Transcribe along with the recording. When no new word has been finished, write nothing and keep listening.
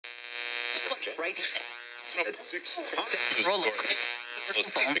Right.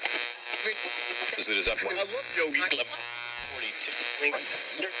 Visit us up. I love Yogi Club 42.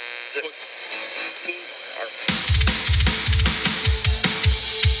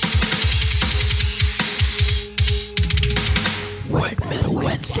 Wet Metal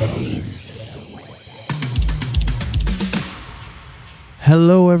Wednesdays.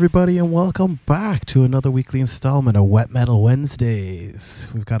 Hello, everybody, and welcome back to another weekly installment of Wet Metal Wednesdays.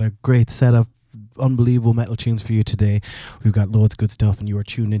 We've got a great setup, unbelievable metal tunes for you today. We've got loads of good stuff, and you are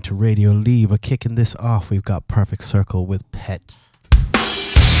tuned into Radio Lee. But kicking this off, we've got Perfect Circle with Pet.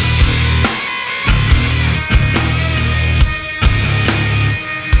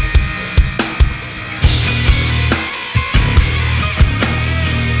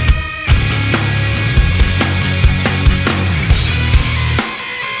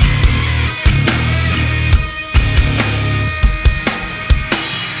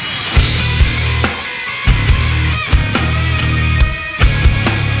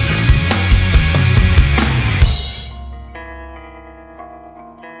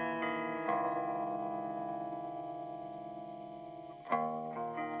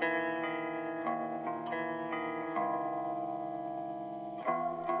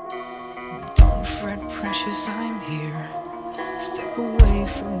 I'm here. Step away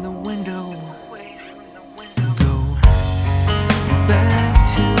from the window. Go back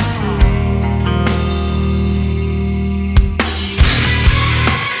to sleep.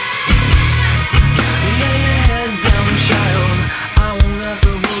 Lay your head down, child. I won't let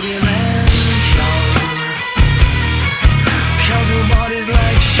the boogeyman count your bodies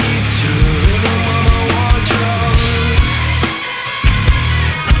like sheep to the rhythm of a war drum.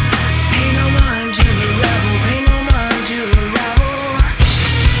 Pay no mind to the rebel, pay no mind to the rebel.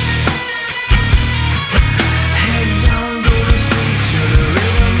 Head down, go to sleep to the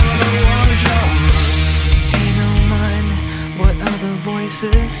rhythm of the war drums. Pay no mind what other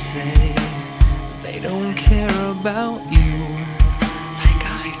voices say. They don't care about you like I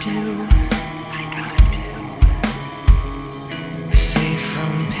do. Safe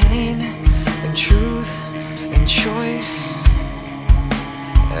from pain and truth and choice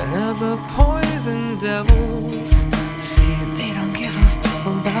and other poison devils. See, they don't give a fuck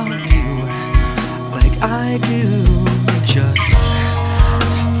about you like I do. Just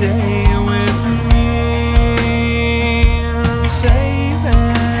stay with me, safe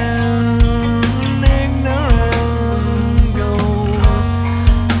and ignorant. Go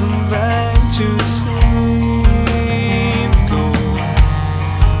back to sleep. Go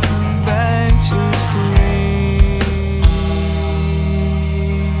back to sleep.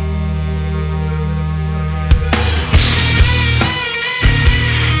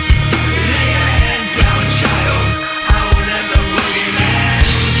 Lay your head down, child. I won't let the boogeyman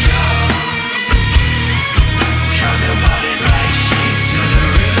come. Count the bodies like sheep to the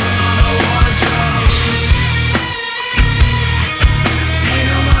rhythm of the war drums. Pay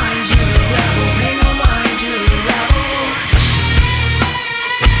no mind to the rebel, pay no mind to the rebel.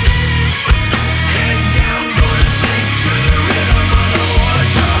 Head down, go to sleep to the rhythm of the war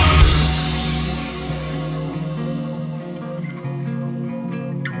drums.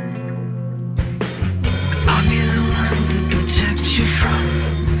 I'll be the one to protect you from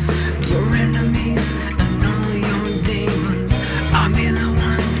your enemies and all your demons. I'll be the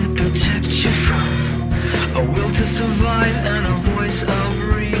one to protect you from a will to survive and a voice of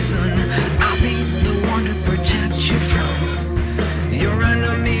reason. I'll be the one to protect you from your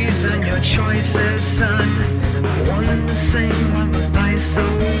enemies and your choices, son. One and the same, I must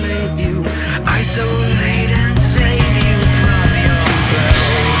isolate you, isolate and save you from yourself.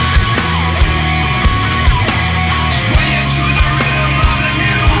 Sway into the rhythm of the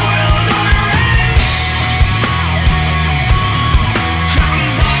new world order.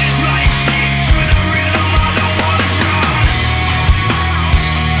 Counting bodies like sheep to the rhythm of the war drums.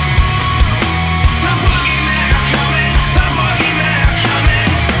 The boogeymen are coming, the boogeymen are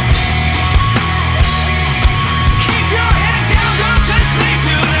coming. Keep your head down, go to sleep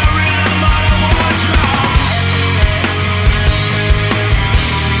to the rhythm of the war drums.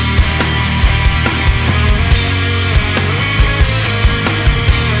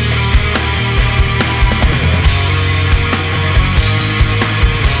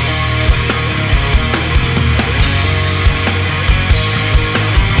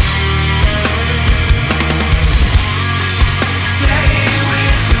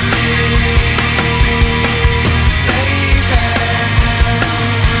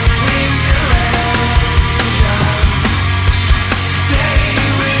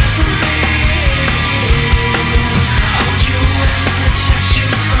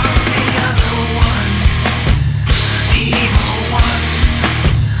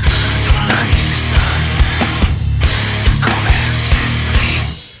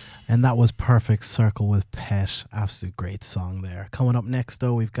 that was Perfect Circle with Pet. Absolute great song there. Coming up next,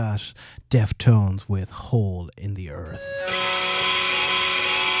 though, we've got Deftones with Hole in the Earth.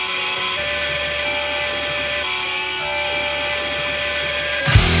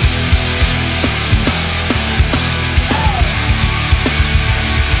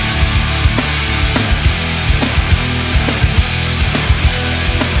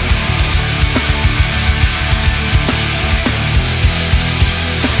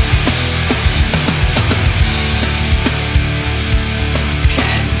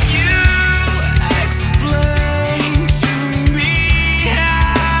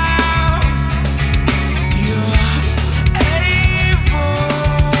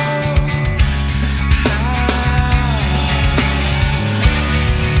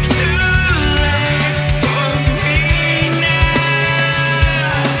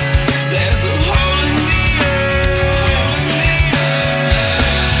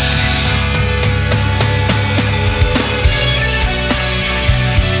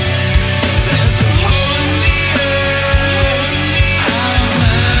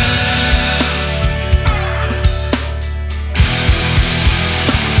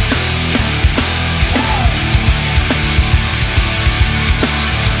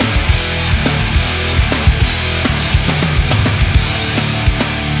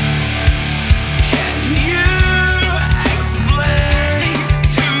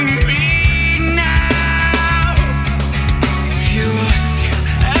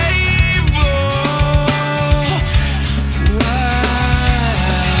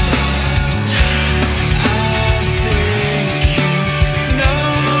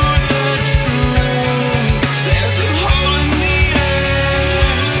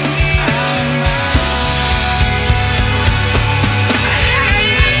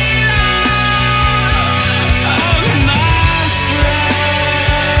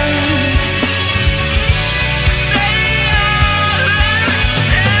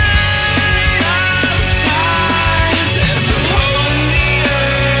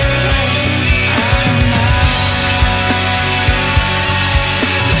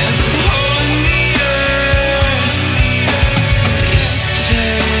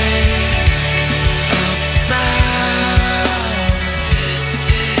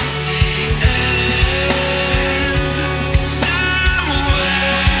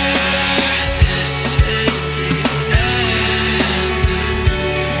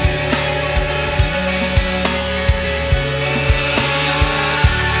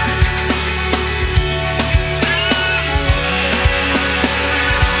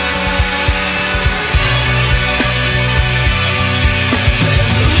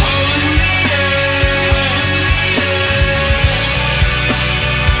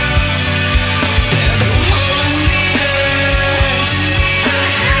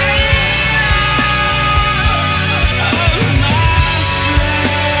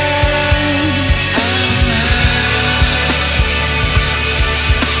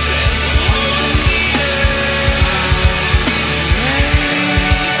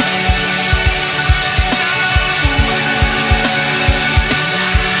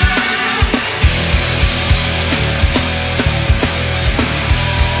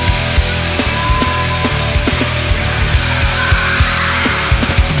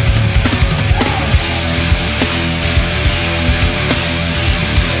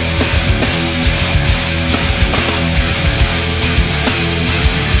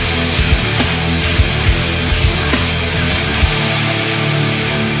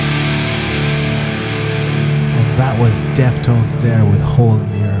 Deftones there with Hole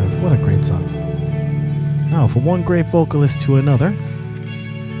in the Earth. What a great song. Now, from one great vocalist to another,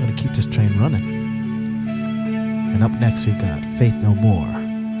 I'm going to keep this train running. And up next we got Faith No More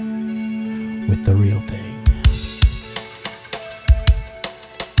with The Real Thing.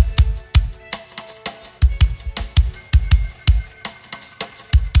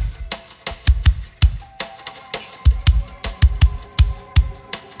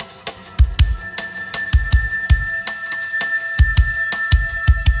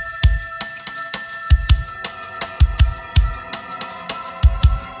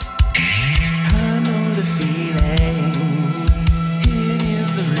 It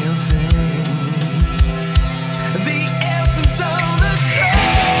is the real thing.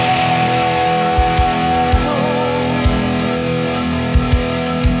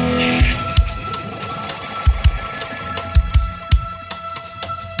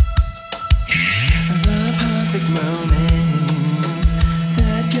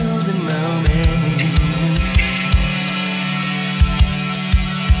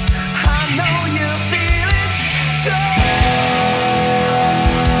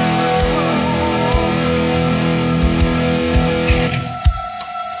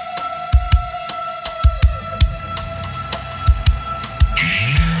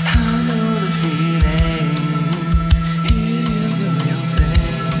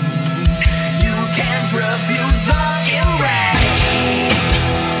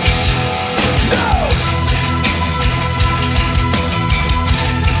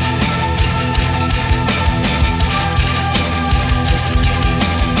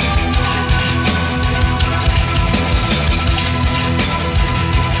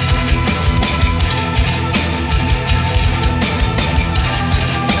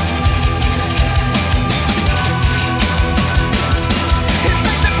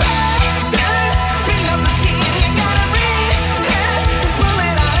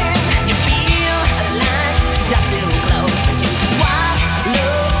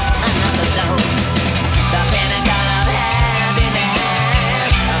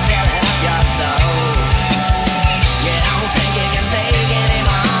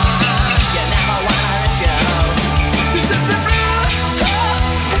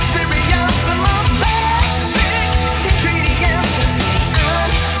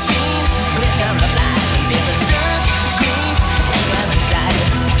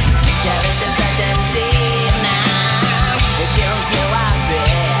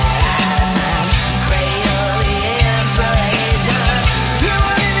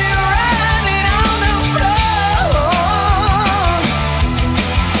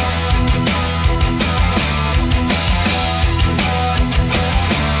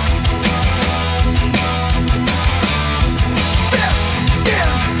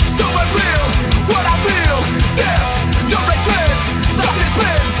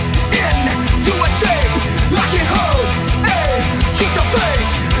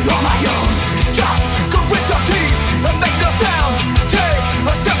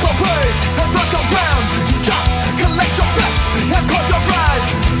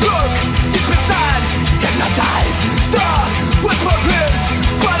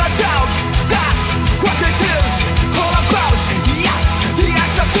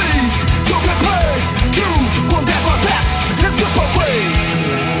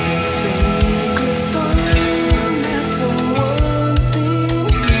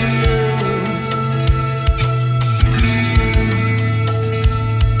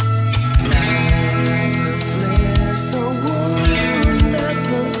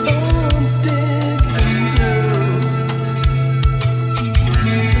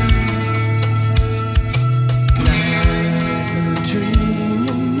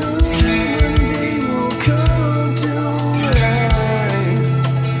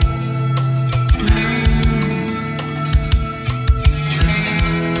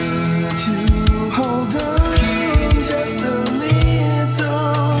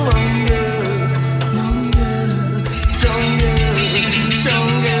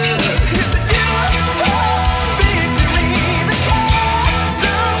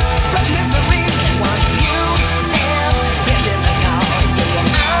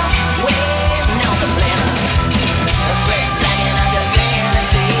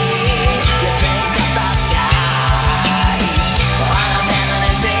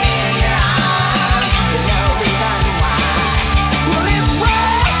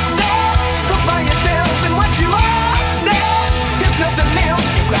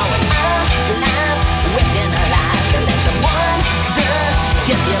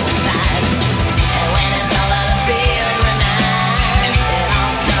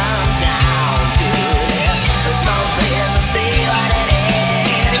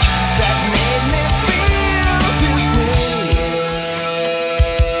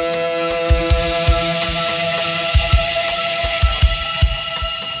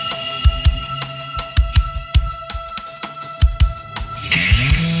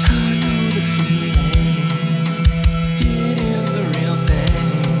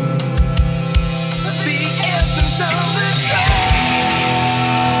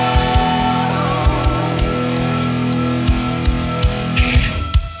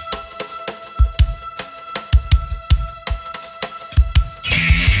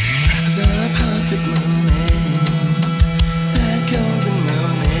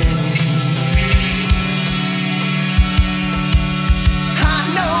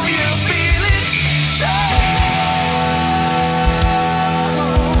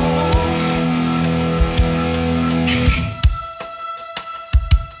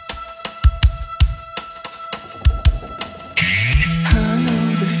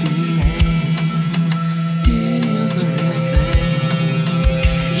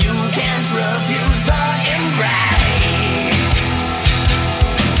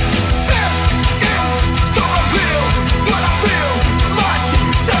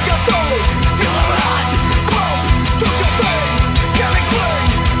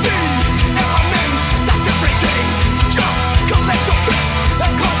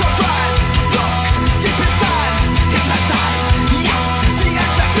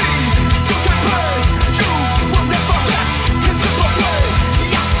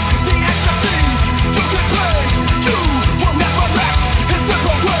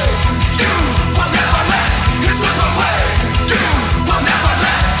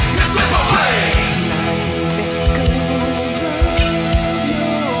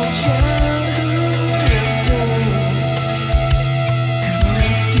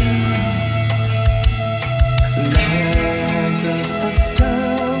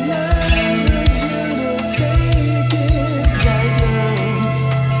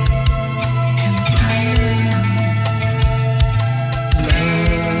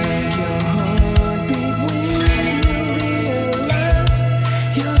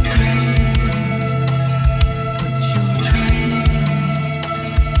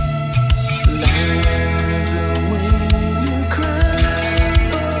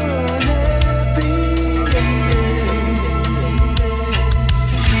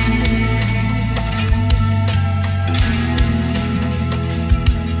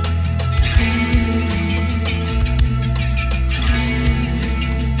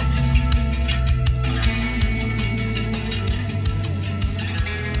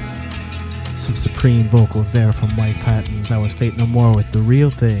 Some supreme vocals there from Mike Patton. That was Fate No More with The Real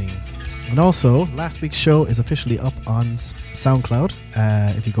Thing. And also, last week's show is officially up on SoundCloud.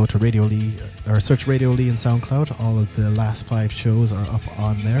 If you go to Radio Lee or search Radio Lee in SoundCloud, all of the last 5 shows are up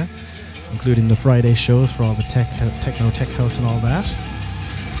on there, including the Friday shows for all the techno, tech house and all that.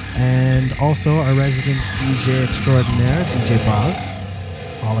 And also our resident DJ extraordinaire, DJ Bog.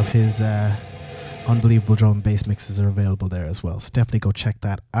 All of his unbelievable drum and bass mixes are available there as well. So definitely go check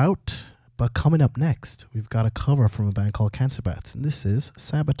that out. But coming up next, we've got a cover from a band called Cancer Bats, and this is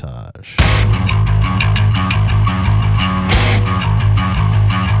Sabotage.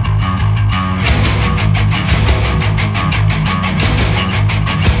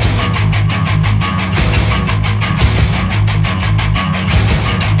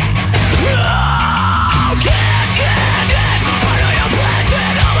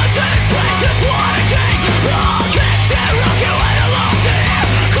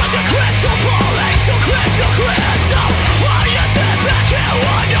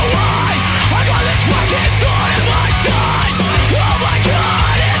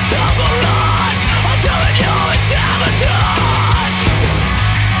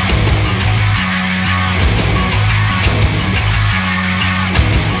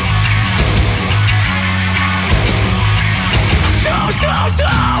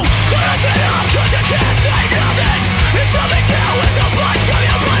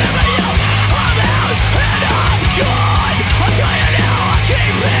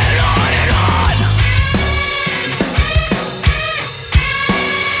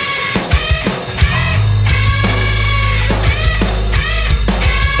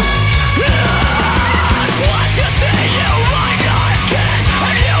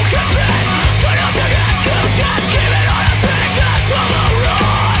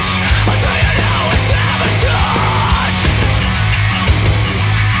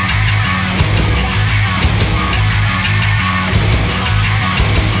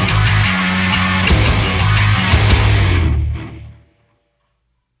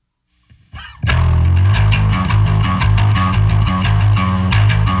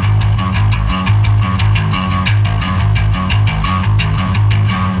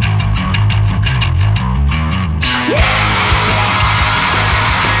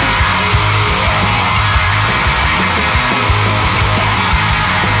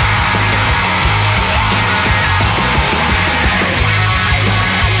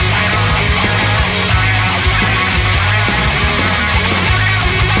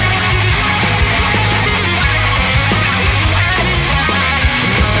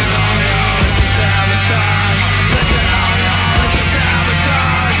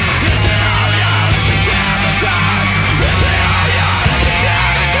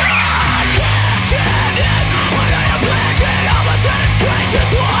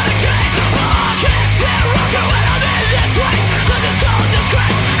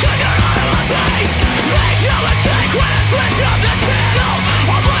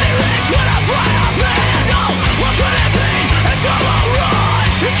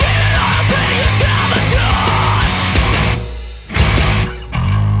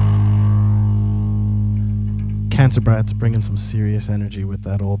 Cancer Brat's bringing some serious energy with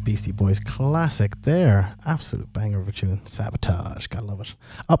that old Beastie Boys classic there. Absolute banger of a tune. Sabotage. Gotta love it.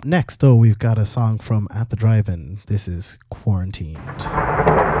 Up next, though, we've got a song from At the Drive-In. This is Quarantined.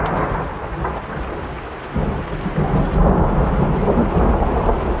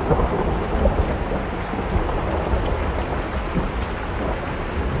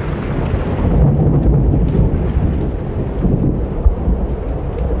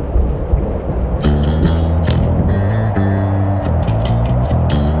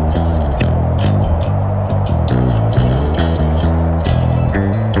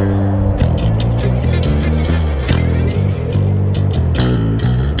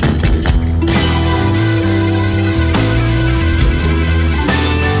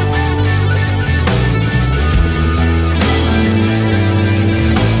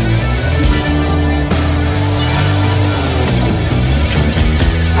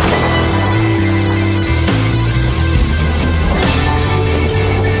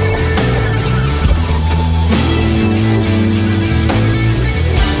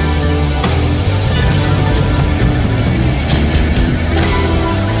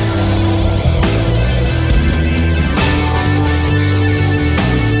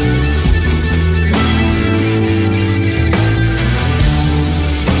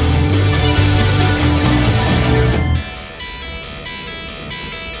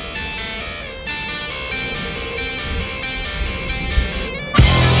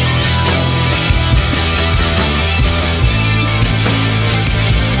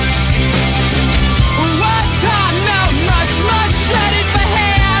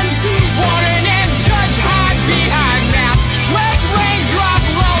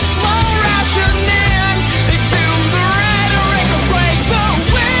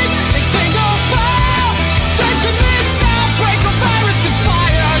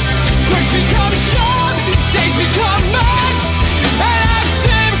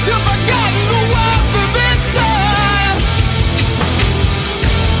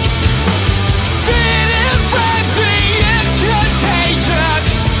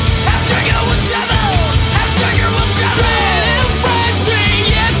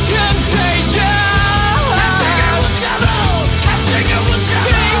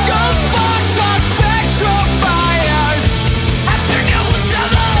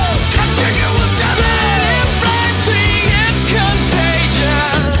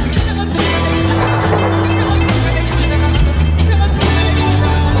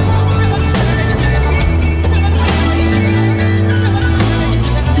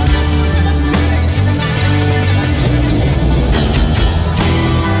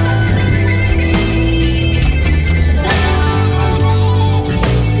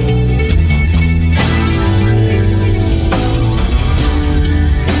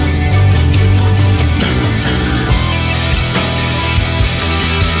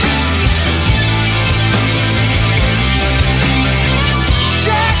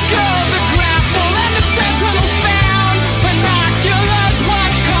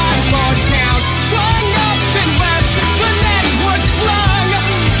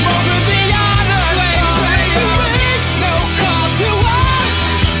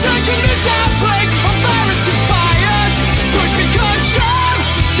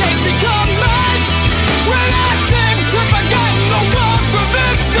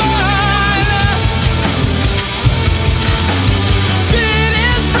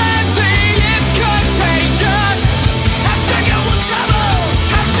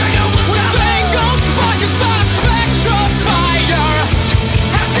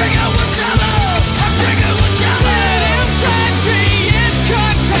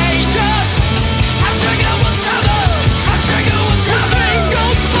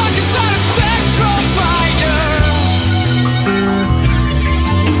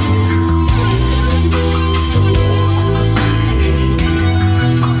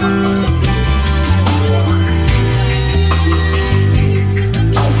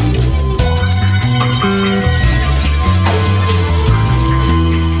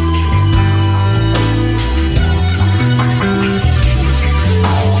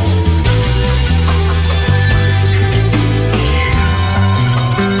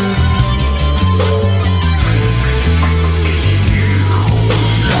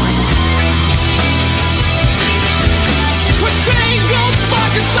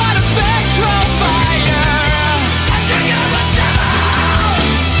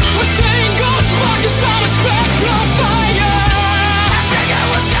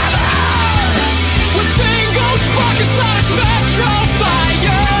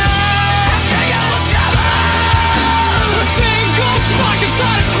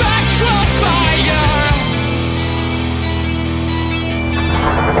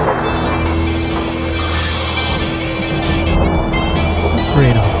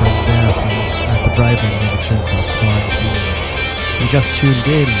 Drive-In with a tune called Quarantine. You just tuned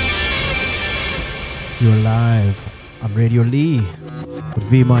in. You're live on Radio Lee with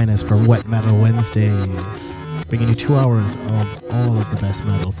V- for Wet Metal Wednesdays, bringing you 2 hours of all of the best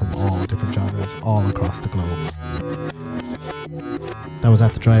metal from all different genres all across the globe. That was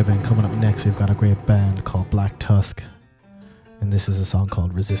at the Drive-In. Coming up next, we've got a great band called Black Tusk, and this is a song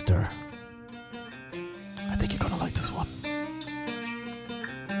called Resistor. I think you're gonna like this one.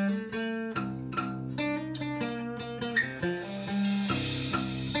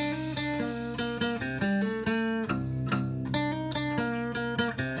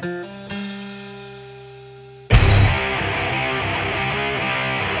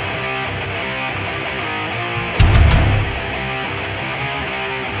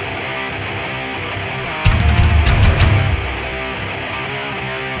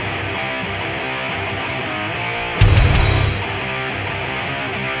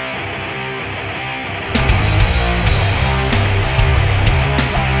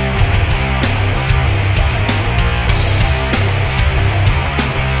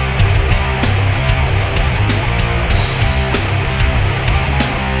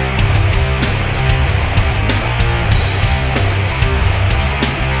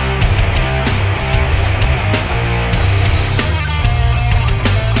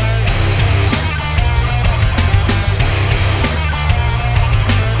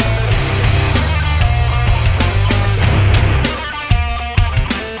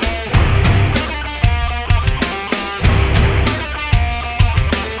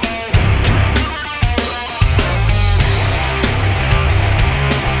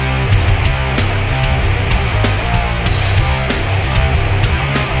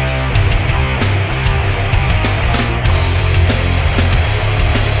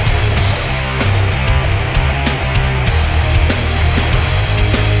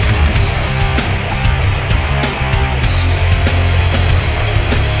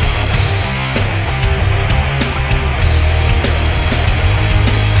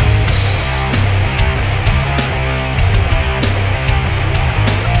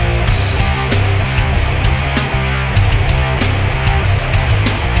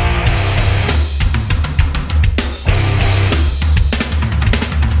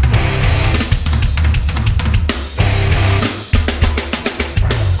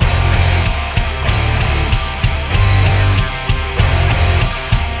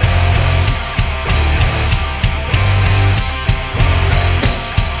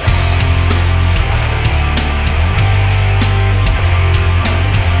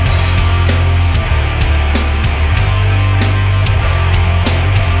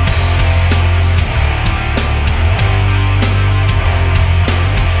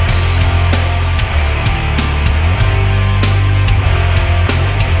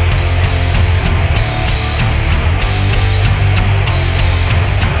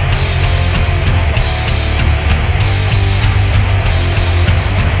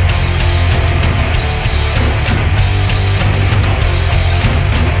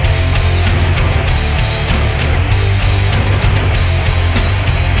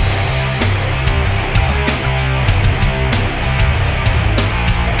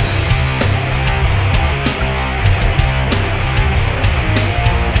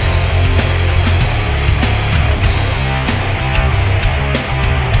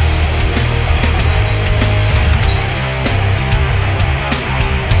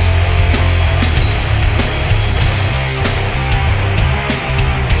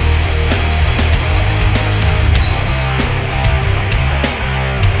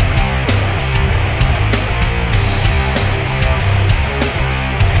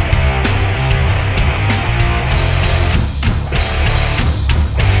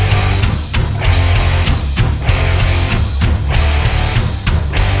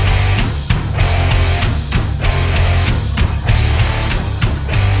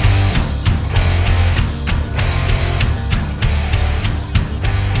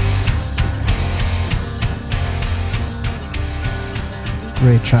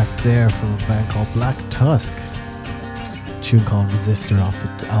 Great track there from a band called Black Tusk. A tune called Resistor off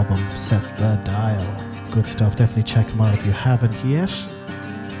the album Set the Dial. Good stuff. Definitely check them out if you haven't yet.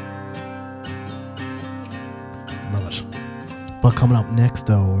 Love it. But coming up next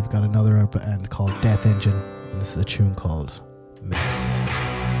though, we've got another band called Death Engine, and this is a tune called Miss.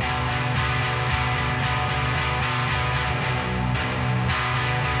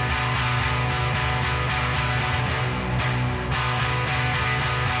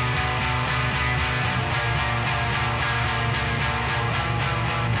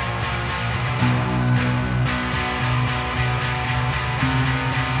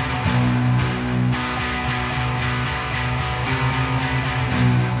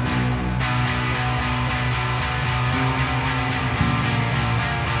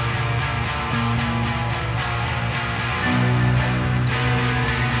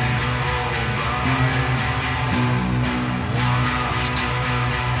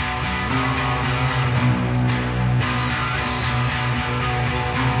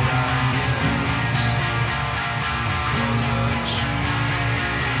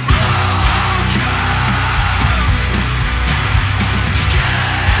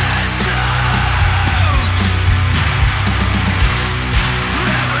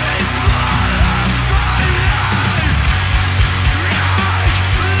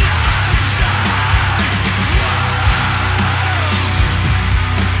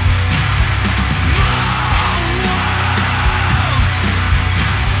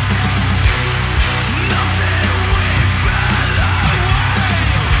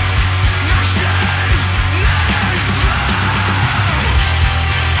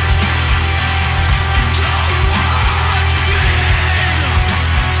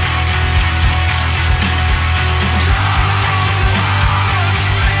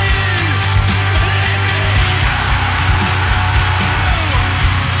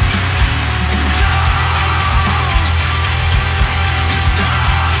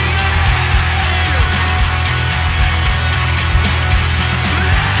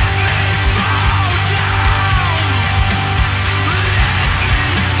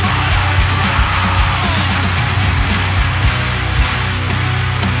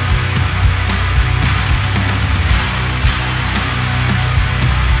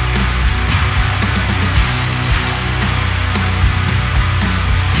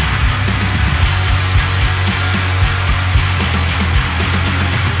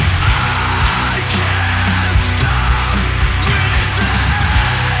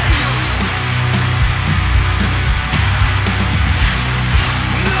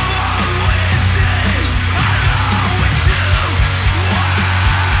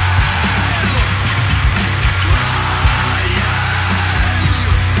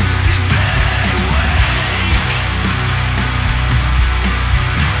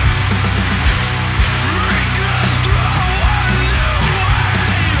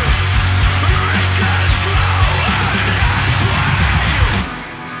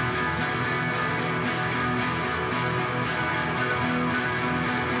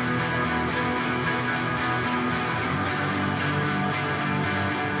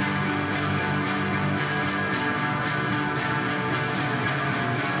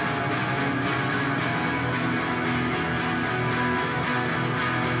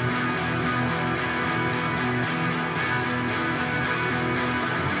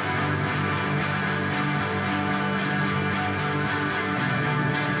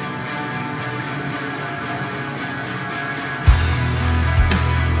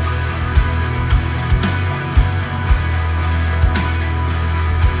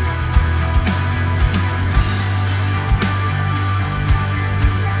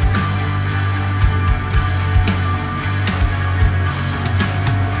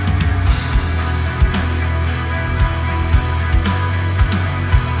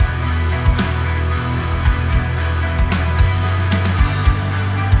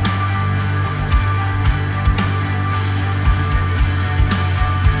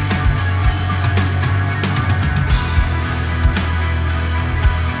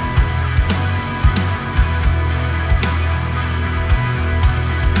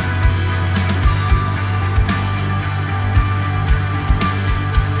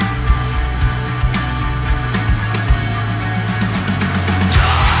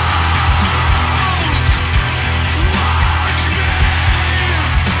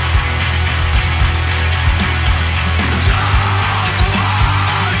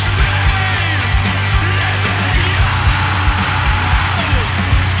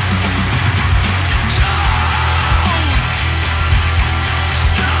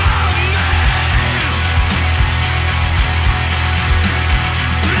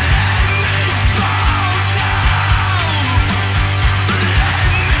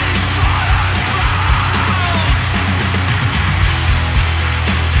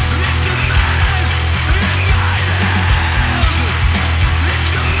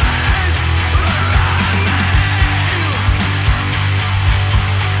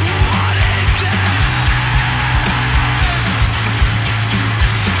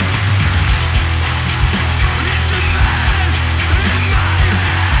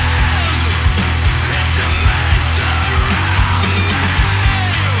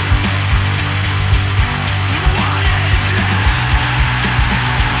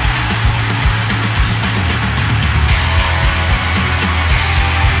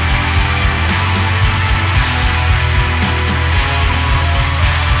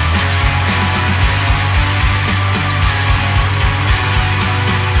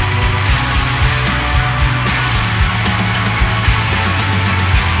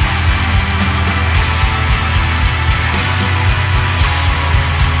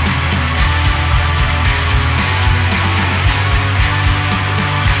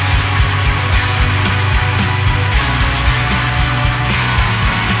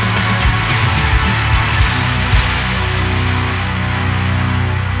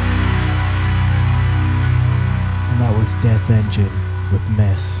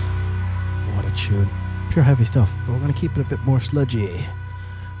 What a tune. Pure heavy stuff, but we're going to keep it a bit more sludgy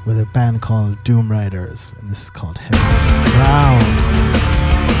with a band called Doom Riders, and this is called Heavy Crown.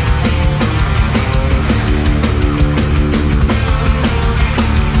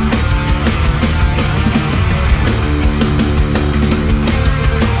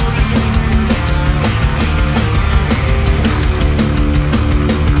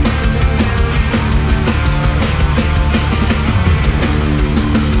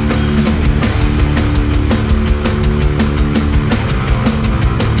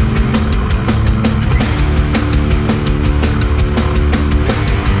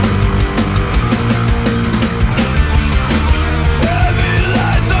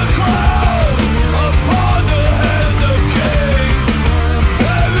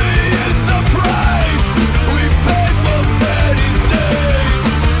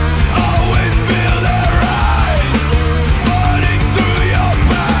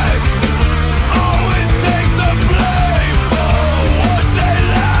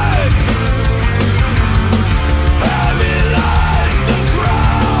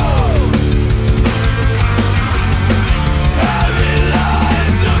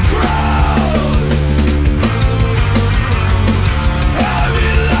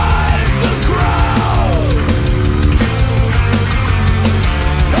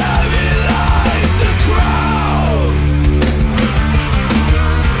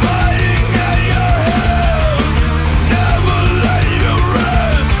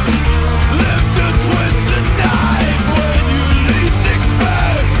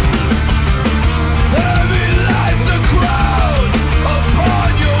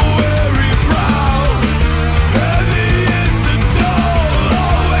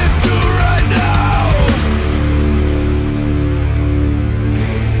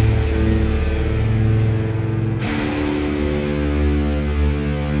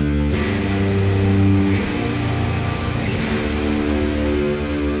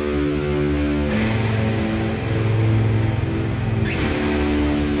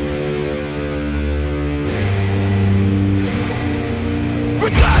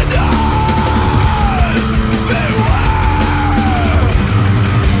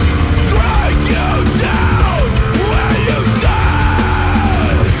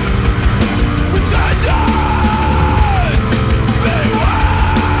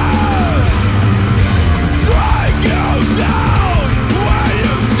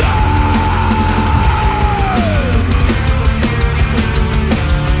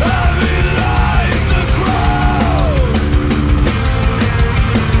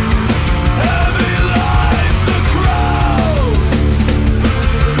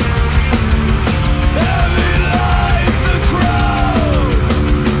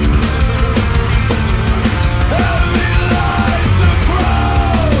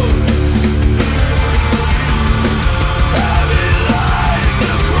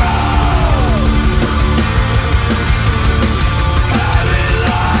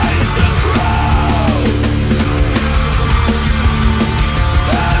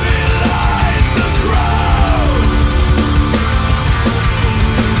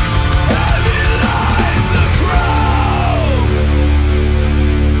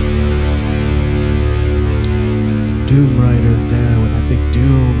 Doom Riders there with that big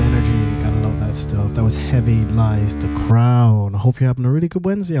Doom energy. Gotta love that stuff. That was Heavy Lies the Crown. I hope you're having a really good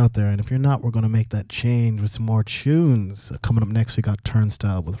Wednesday out there. And if you're not, we're going to make that change with some more tunes. Coming up next, we got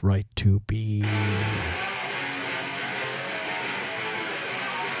Turnstile with Right to Be.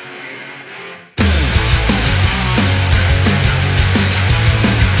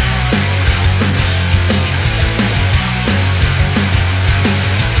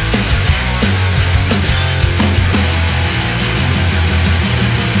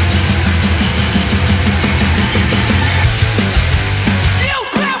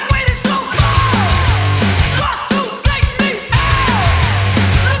 Just to take me out,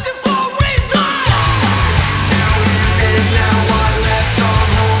 looking for a reason.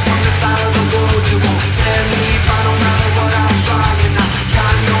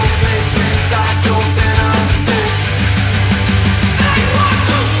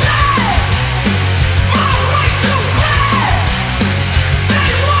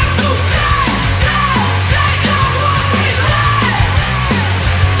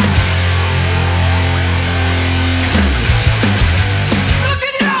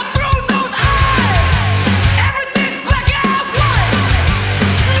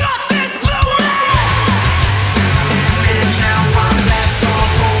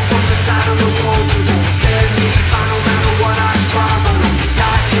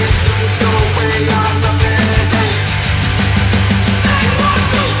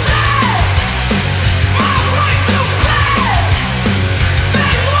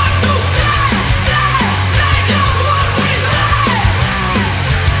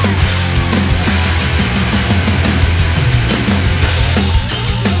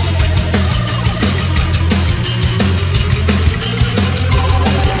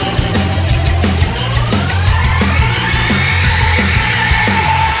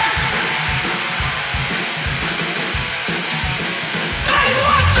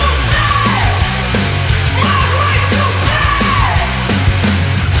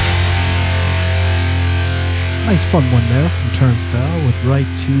 Nice fun one there from Turnstile with Right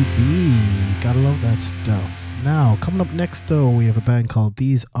to Be. Gotta love that stuff. Now, coming up next though, we have a band called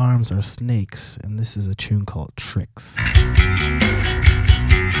These Arms Are Snakes, and this is a tune called Tricks.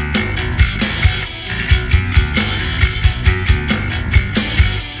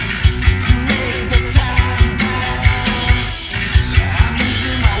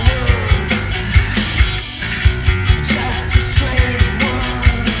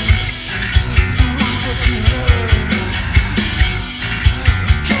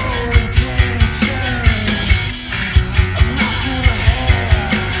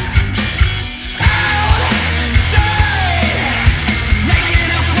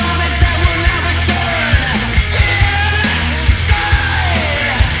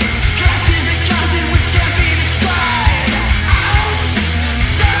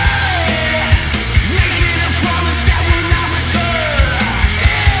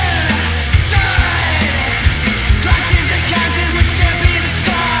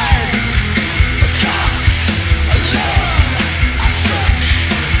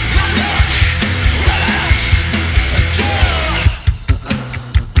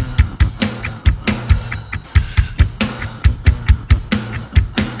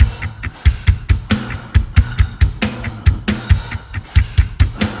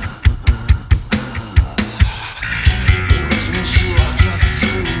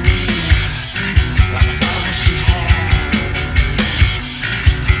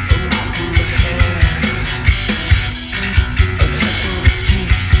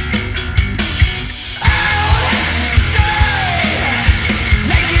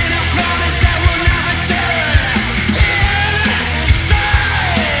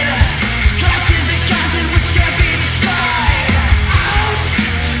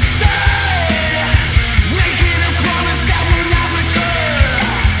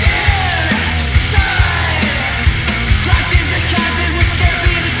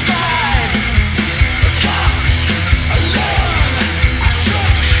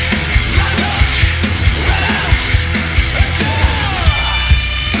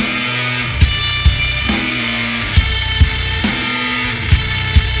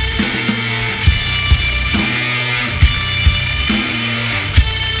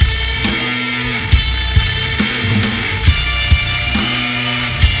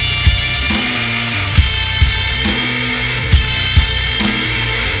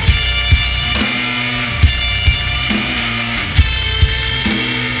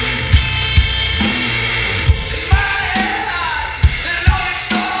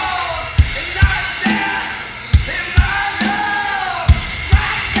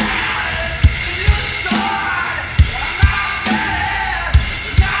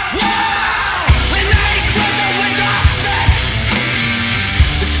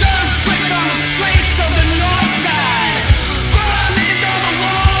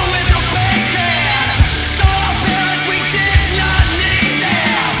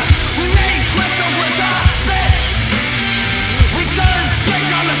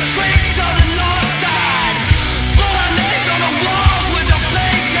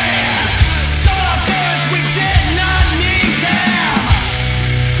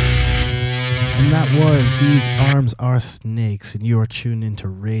 These Arms Are Snakes, and you are tuned into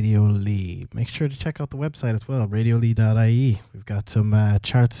Radio Lee. Make sure to check out the website as well, RadioLee.ie. We've got some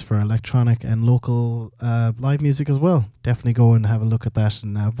charts for electronic and local live music as well. Definitely go and have a look at that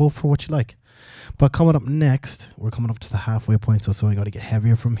and vote for what you like. But coming up next, we're coming up to the halfway point, so it's only going to get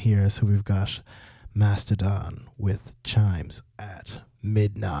heavier from here. So we've got Mastodon with Chimes at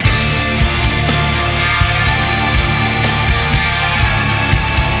Midnight. Midnight.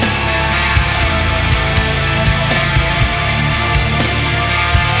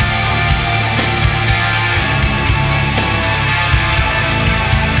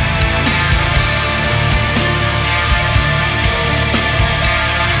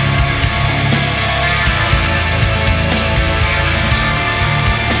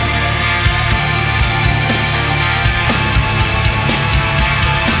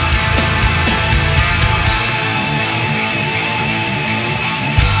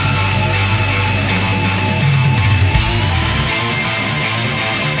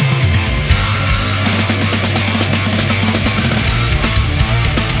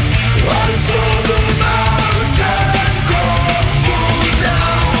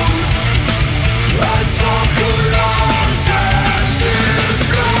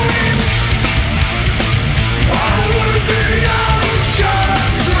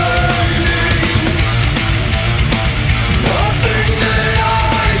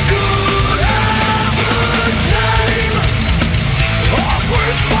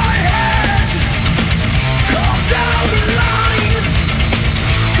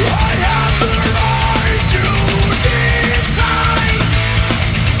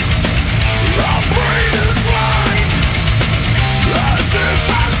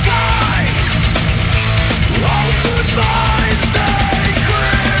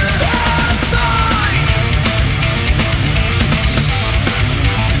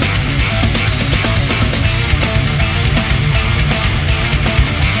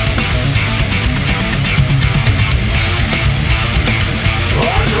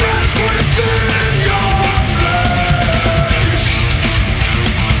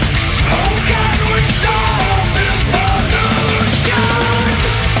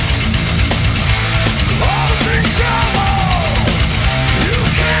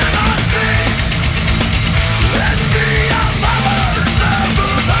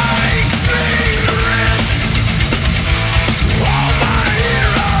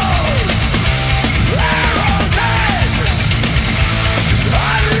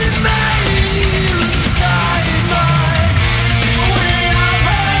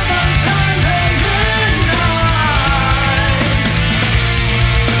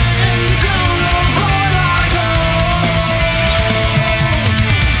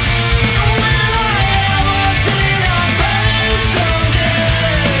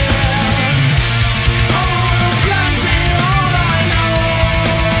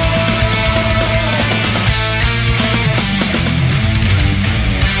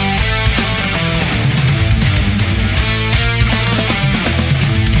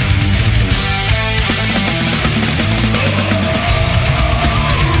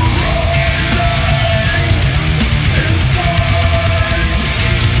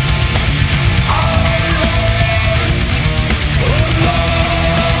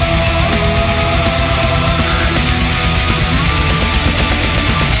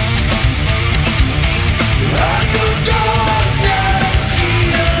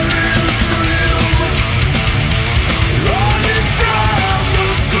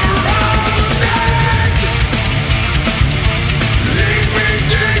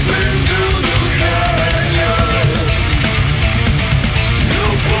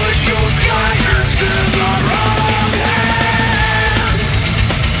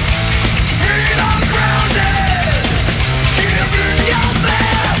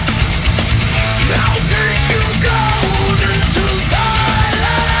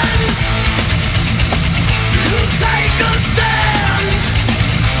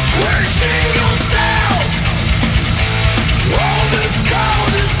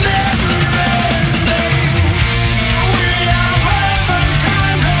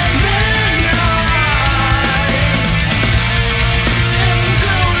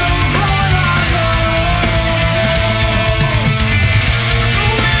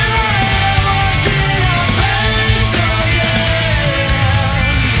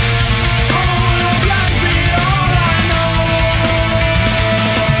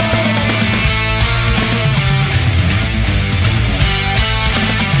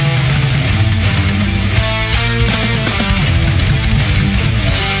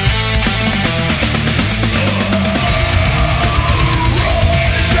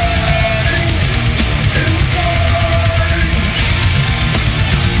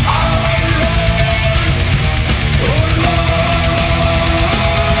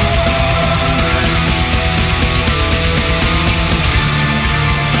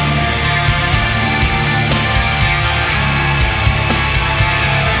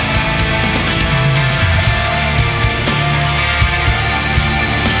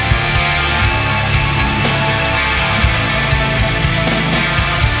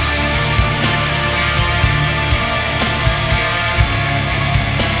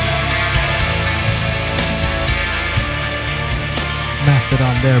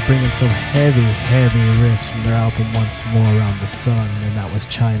 Amsterdam there, bringing some heavy, heavy riffs from their album Once More Around the Sun, and that was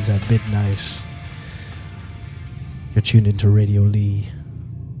Chimes at Midnight. You're tuned into Radio Lee.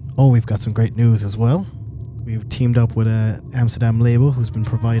 Oh, we've got some great news as well. We've teamed up with an Amsterdam label who's been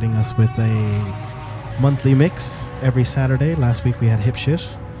providing us with a monthly mix every Saturday. Last week we had Hip Shit.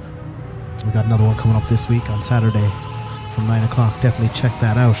 We got another one coming up this week on Saturday from 9 o'clock. Definitely check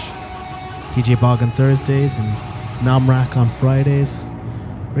that out. DJ Bog on Thursdays and Namrak on Fridays.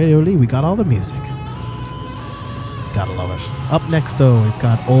 Radio Lee, we got all the music. Gotta love it. Up next though, we've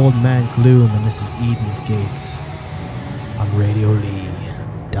got Old Man Gloom, and this is Eden's Gates on RadioLee.ie.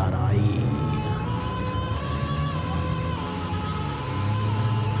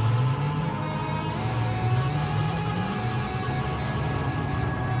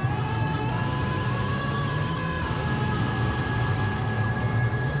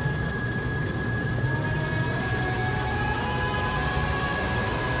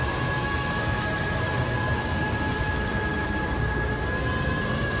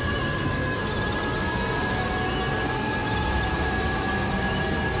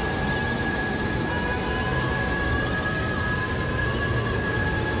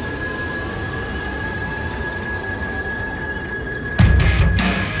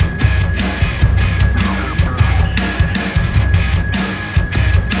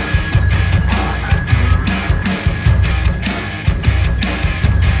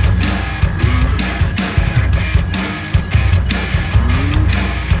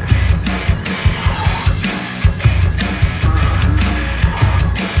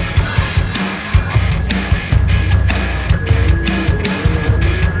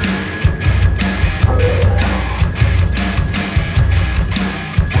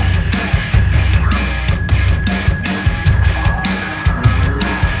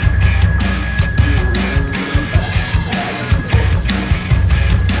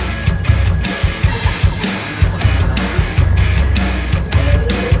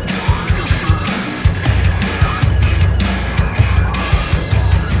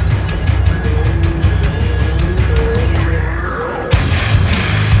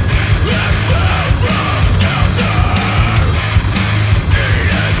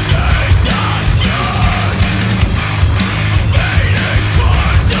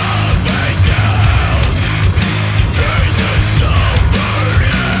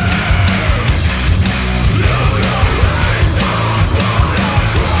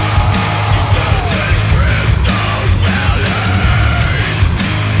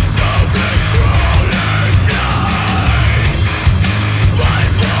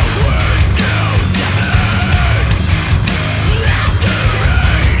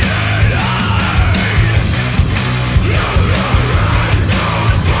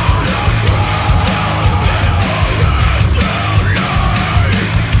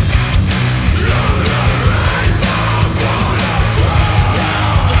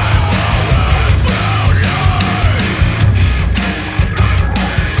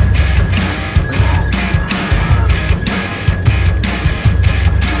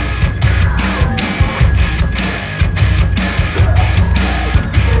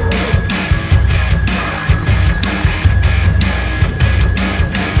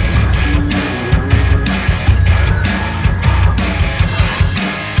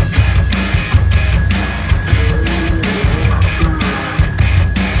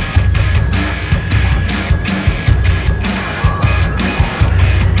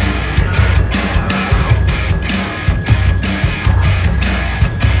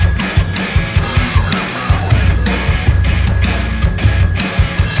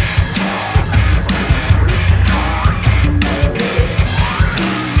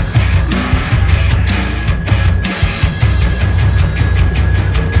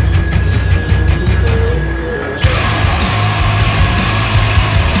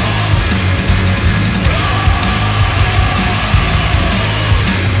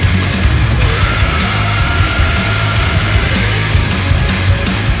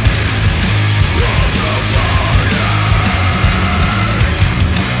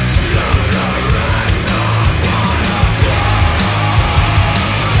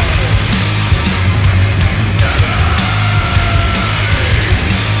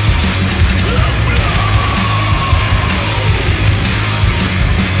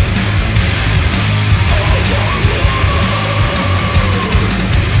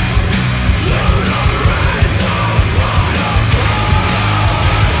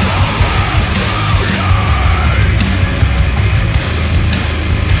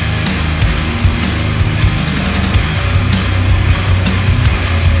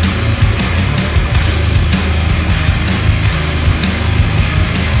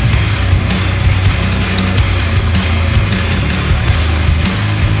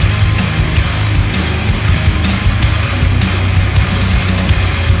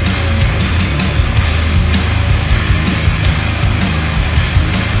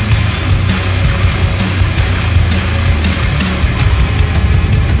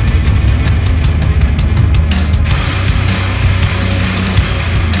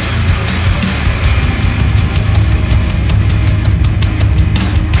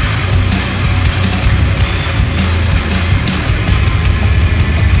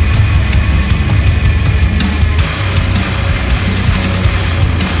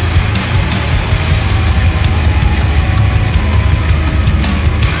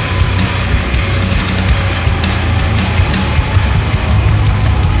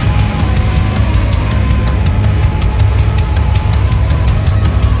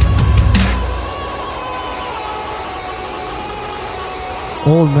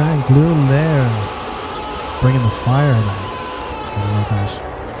 Old Man Gloom there. Bringing the fire, man. I love that.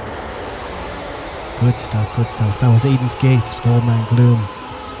 Good stuff, good stuff. That was Aiden's Gates with Old Man Gloom.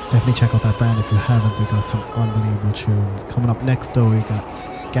 Definitely check out that band if you haven't. They've got some unbelievable tunes. Coming up next though, we got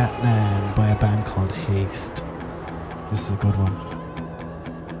Scatman by a band called Haste. This is a good one.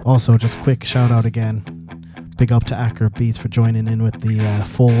 Also, just quick shout out again. Big up to Accurate Beats for joining in with the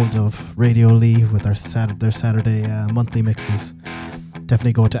fold of Radio Lee with their Saturday monthly mixes.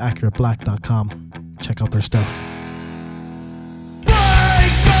 Definitely go to accurateblack.com. Check out their stuff.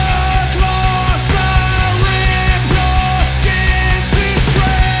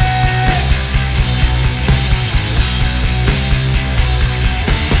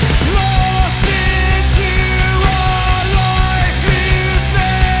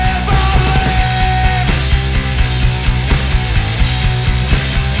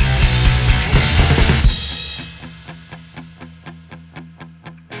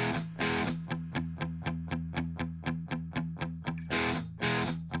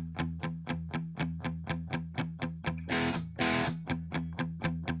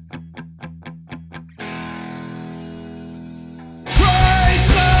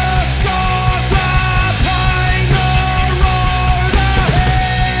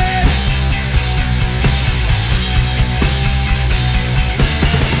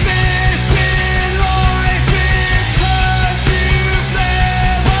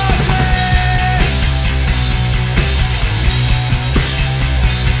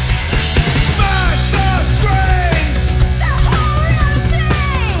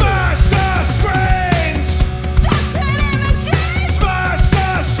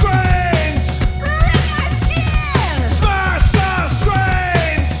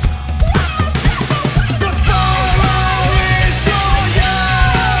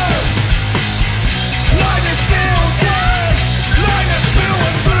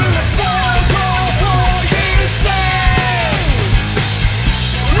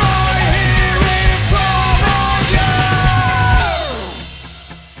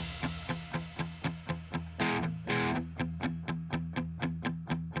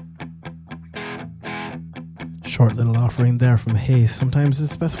 Short little offering there from Hayes. Sometimes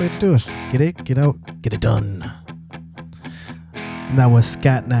it's the best way to do it. Get it, get out, get it done. And that was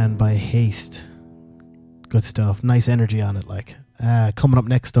Scatnan by Haste. Good stuff. Nice energy on it, like. Coming up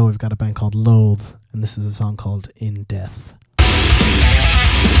next, though, we've got a band called Loathe, and this is a song called In Death.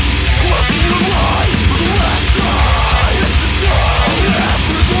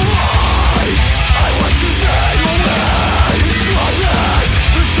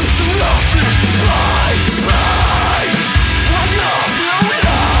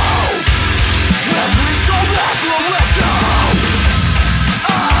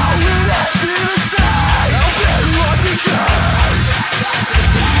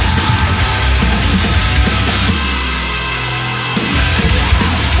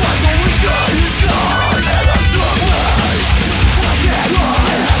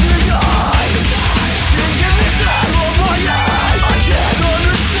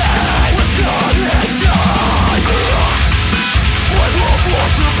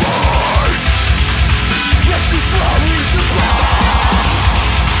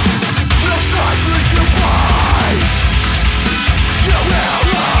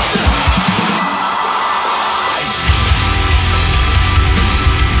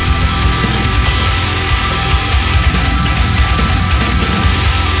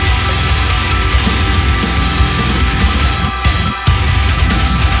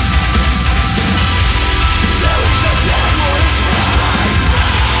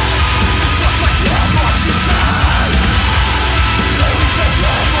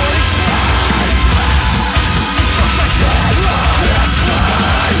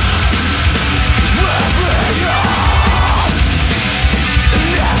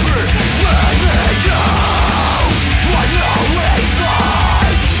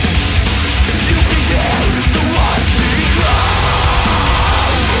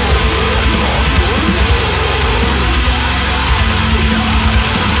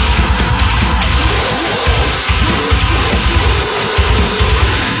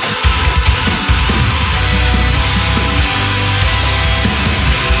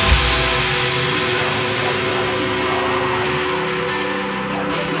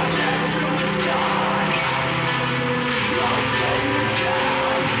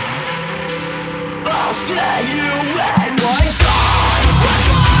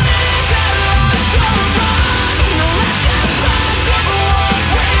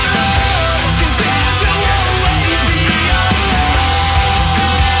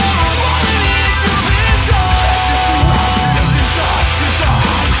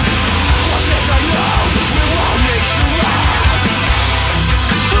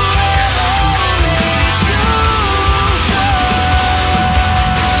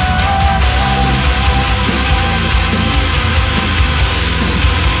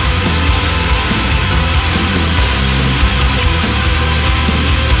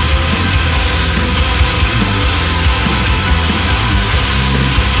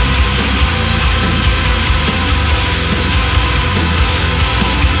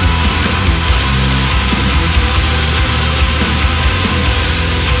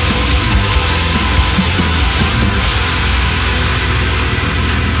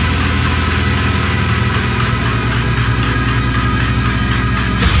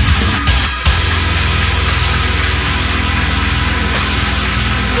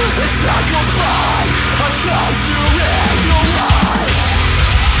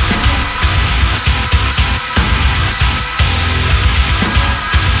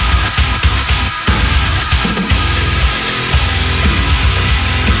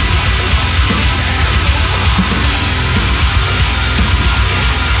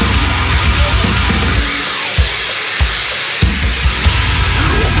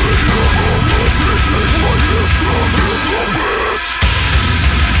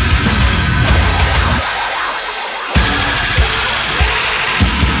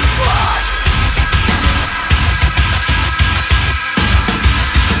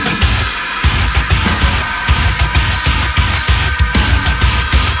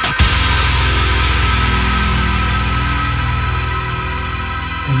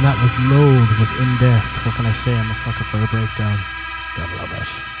 Loathe with In Death. What can I say? I'm a sucker for a breakdown. Gotta love it.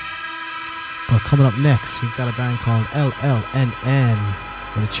 But coming up next, we've got a band called LLNN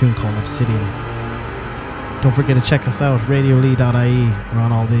with a tune called Obsidian. Don't forget to check us out, RadioLee.ie. We're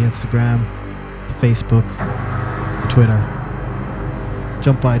on all the Instagram, the Facebook, the Twitter.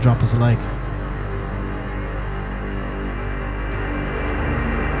 Jump by, drop us a like.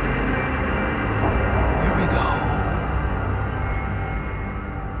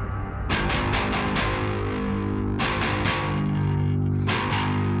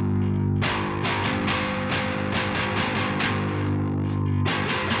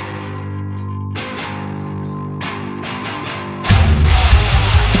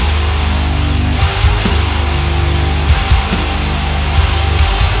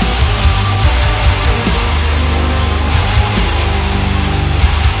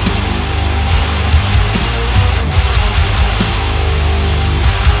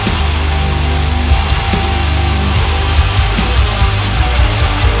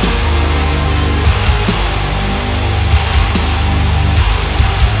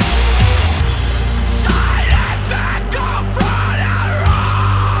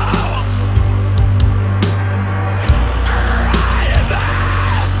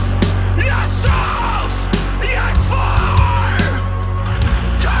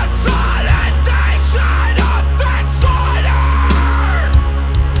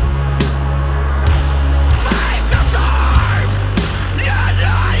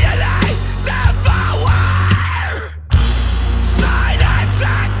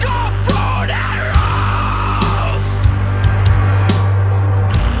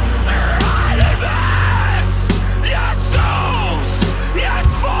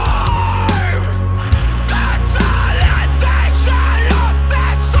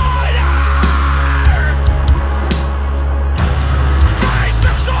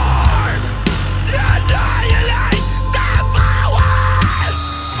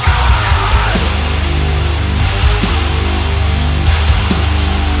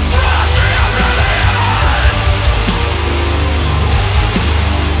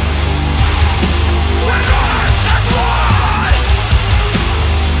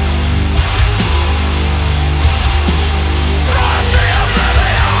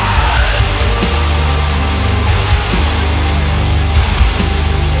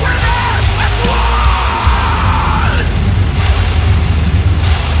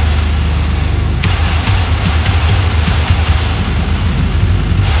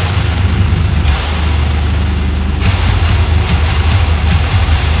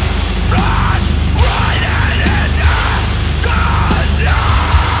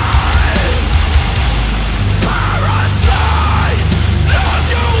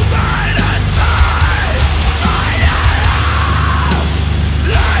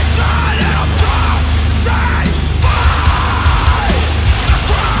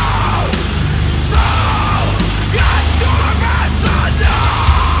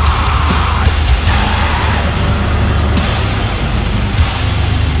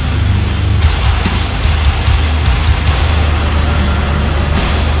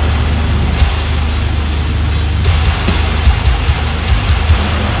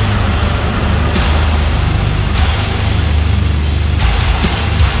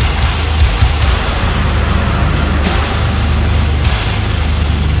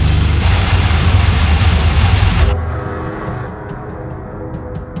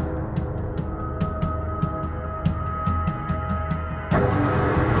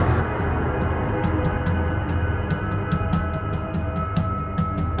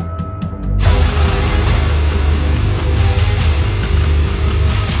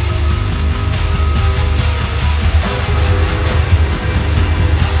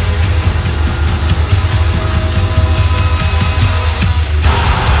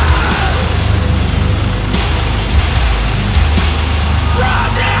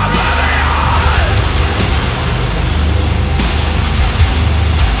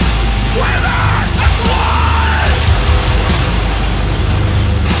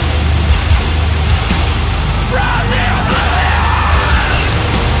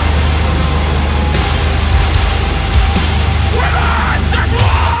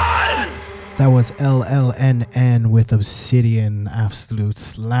 was LLNN with Obsidian. Absolute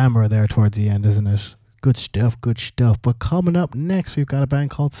slammer there towards the end, isn't it? Good stuff, good stuff. But coming up next, we've got a band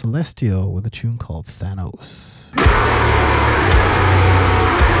called Celestial with a tune called Thanos.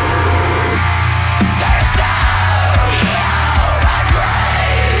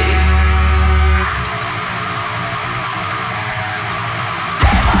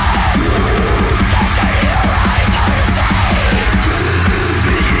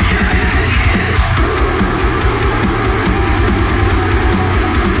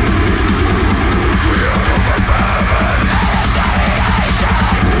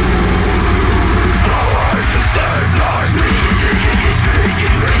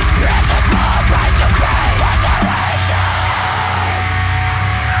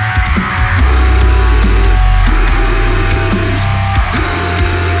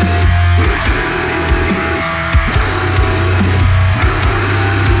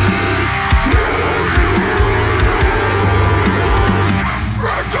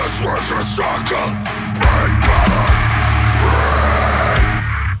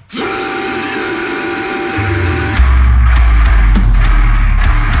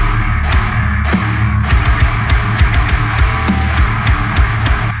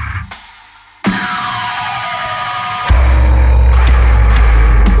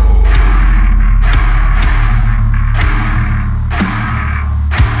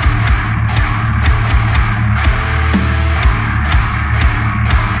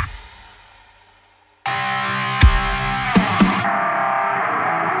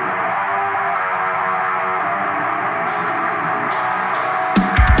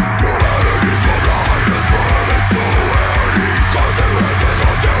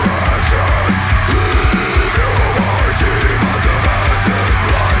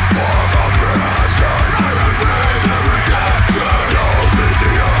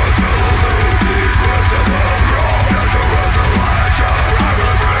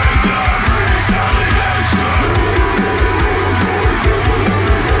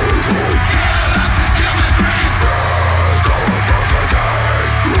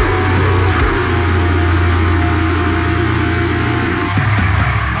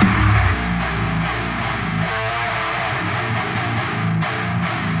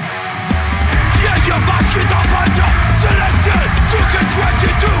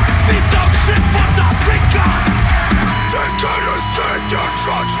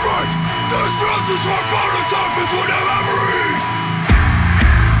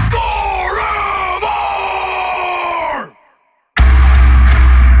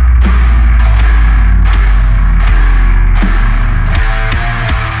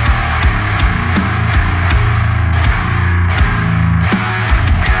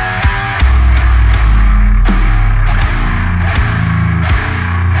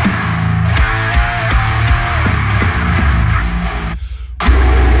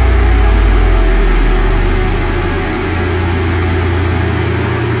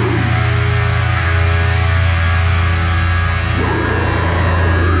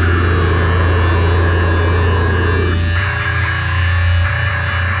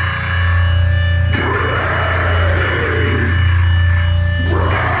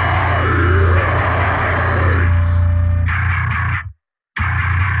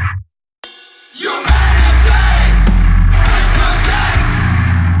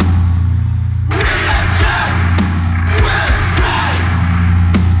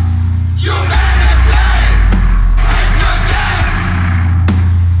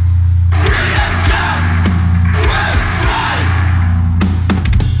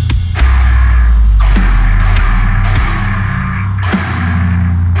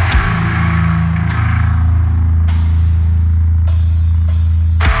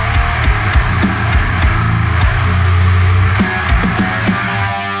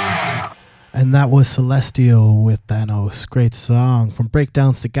 And that was Celestial with Thanos. Great song. From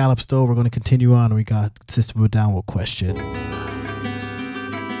breakdowns to gallops though, we're going to continue on. We got System of a Down with Question.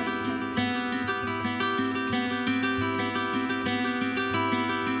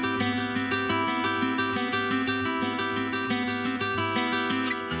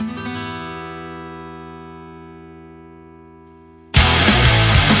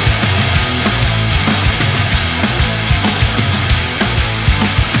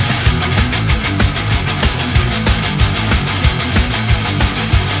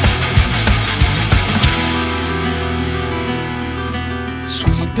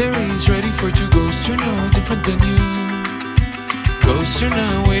 Berries ready for two ghosts are no different than you. Ghosts are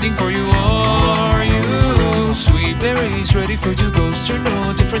now waiting for you, are you? Sweet berries ready for two ghosts are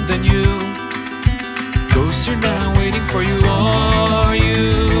no different than you. Ghosts are now waiting for you, are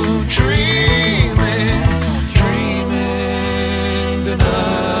you? Dream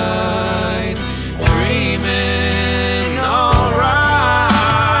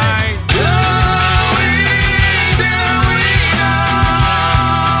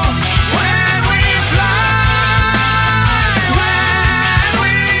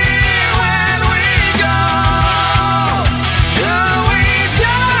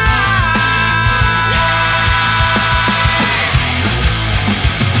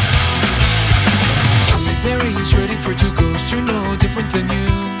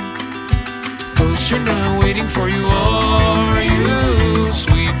waiting for you. Are you?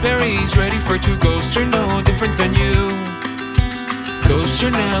 Sweet berries ready for two. Ghosts are no different than you. Ghosts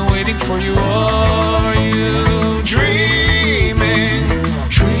are now waiting for you. Are you dreaming?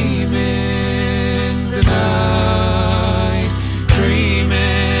 Dreaming the night.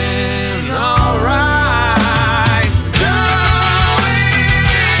 Dreaming alright. Do we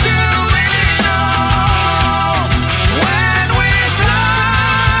know when we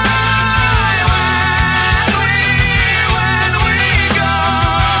fly? When we go?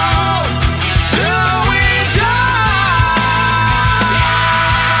 Do we die?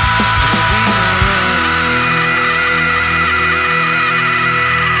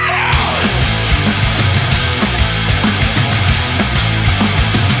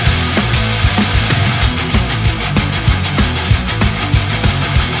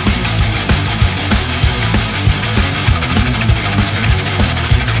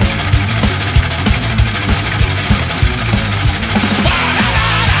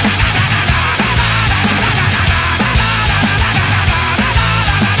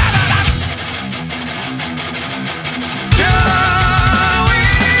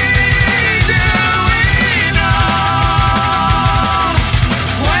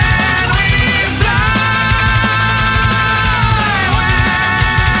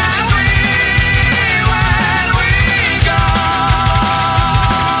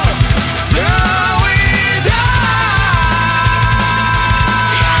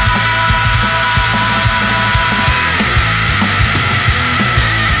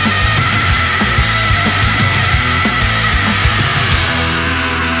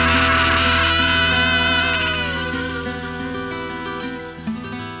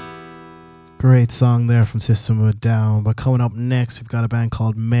 Great song there from System of a Down. But coming up next, we've got a band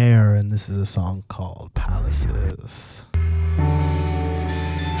called Mare, and this is a song called Palaces.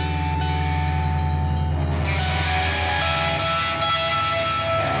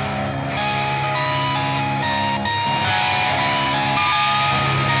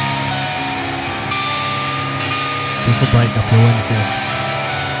 This will brighten up your Wednesday.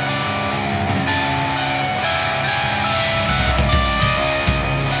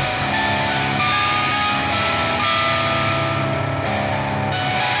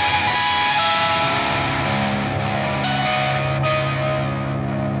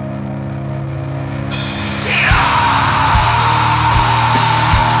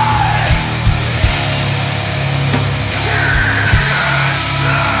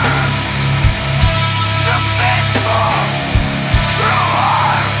 The faithful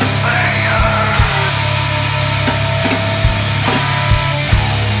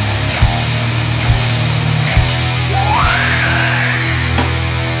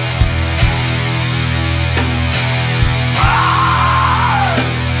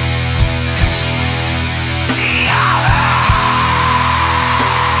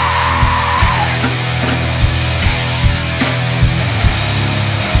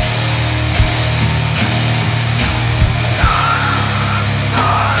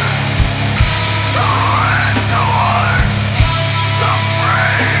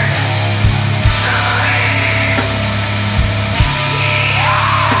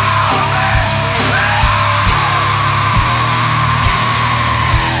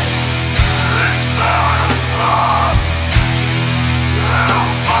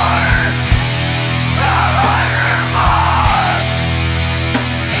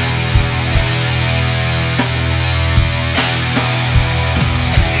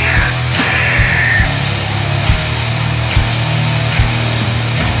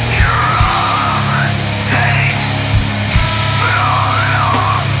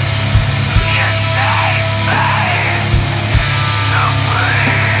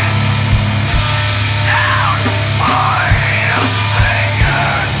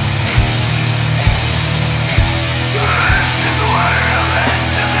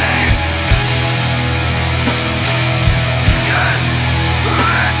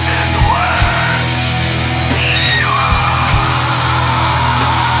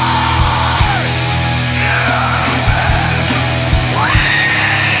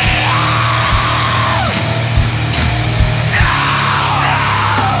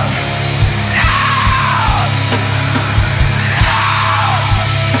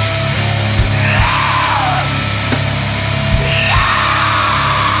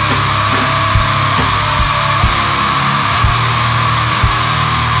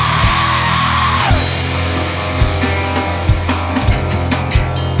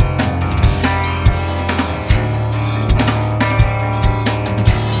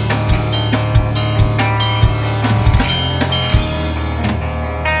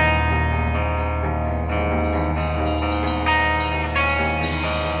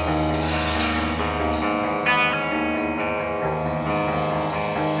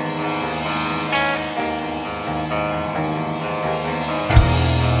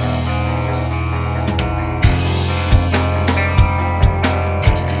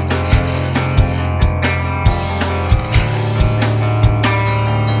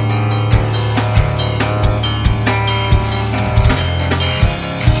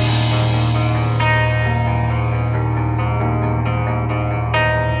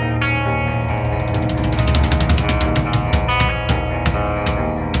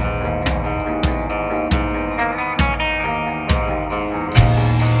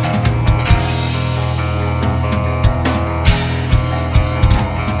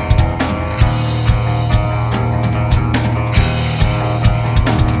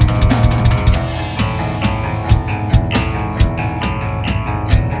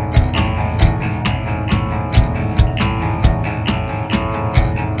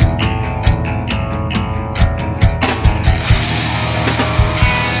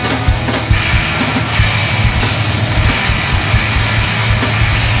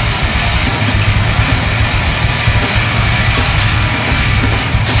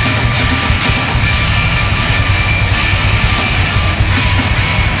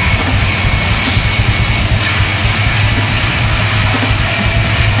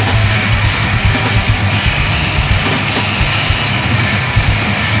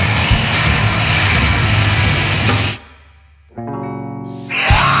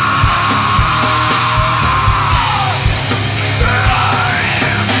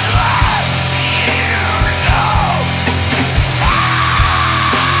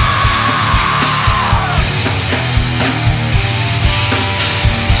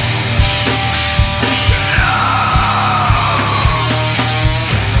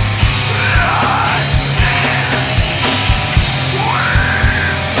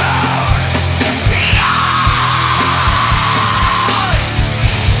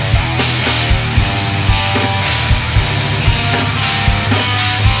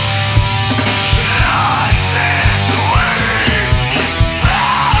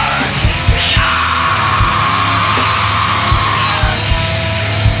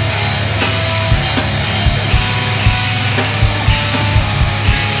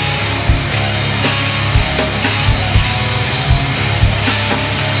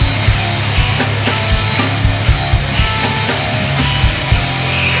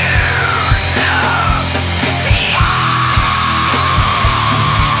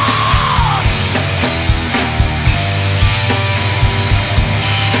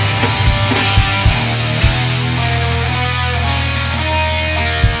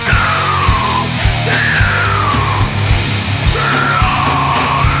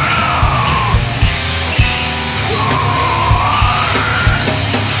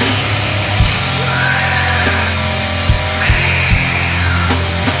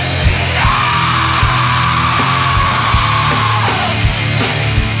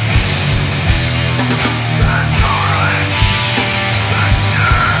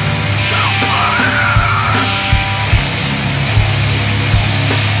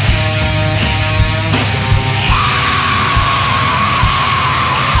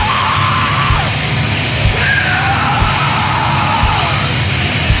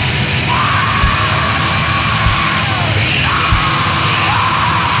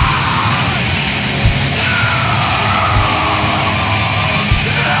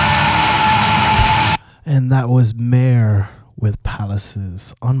that was Mare with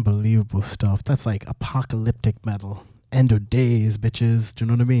Palaces. Unbelievable stuff. That's like apocalyptic metal. End of days, bitches. Do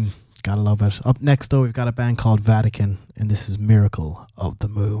you know what I mean? Gotta love it. Up next, though, we've got a band called Vatican, and this is Miracle of the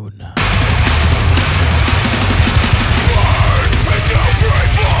Moon.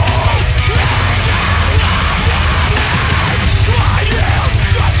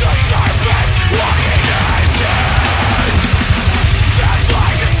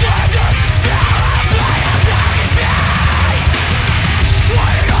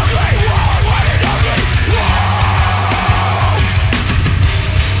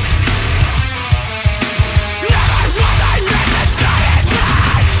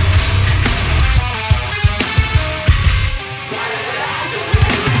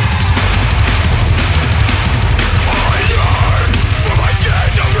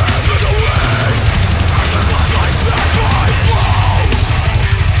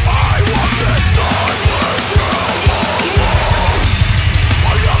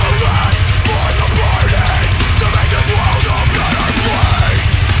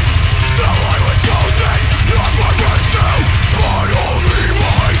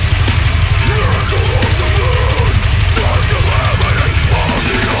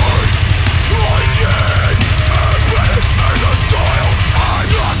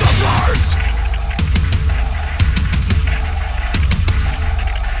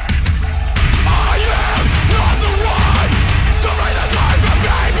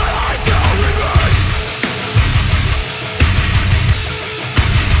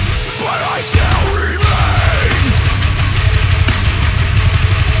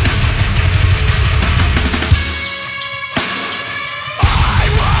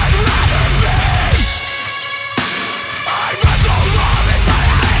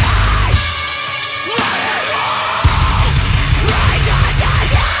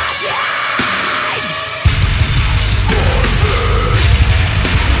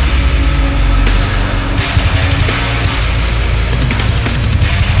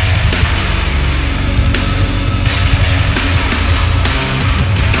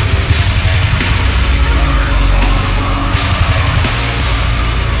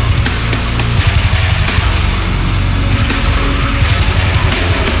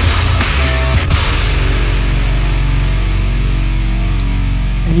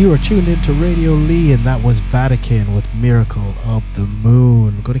 You are tuned into Radio Lee, and that was Vatican with Miracle of the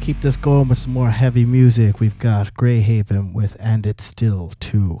Moon. We're going to keep this going with some more heavy music. We've got Greyhaven with And It's Still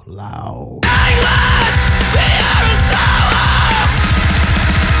Too Loud.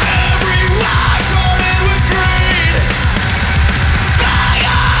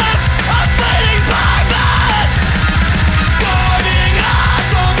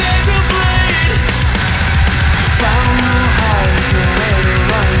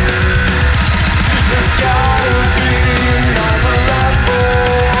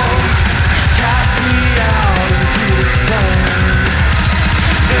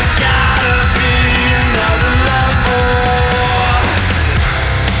 There's gotta be another life.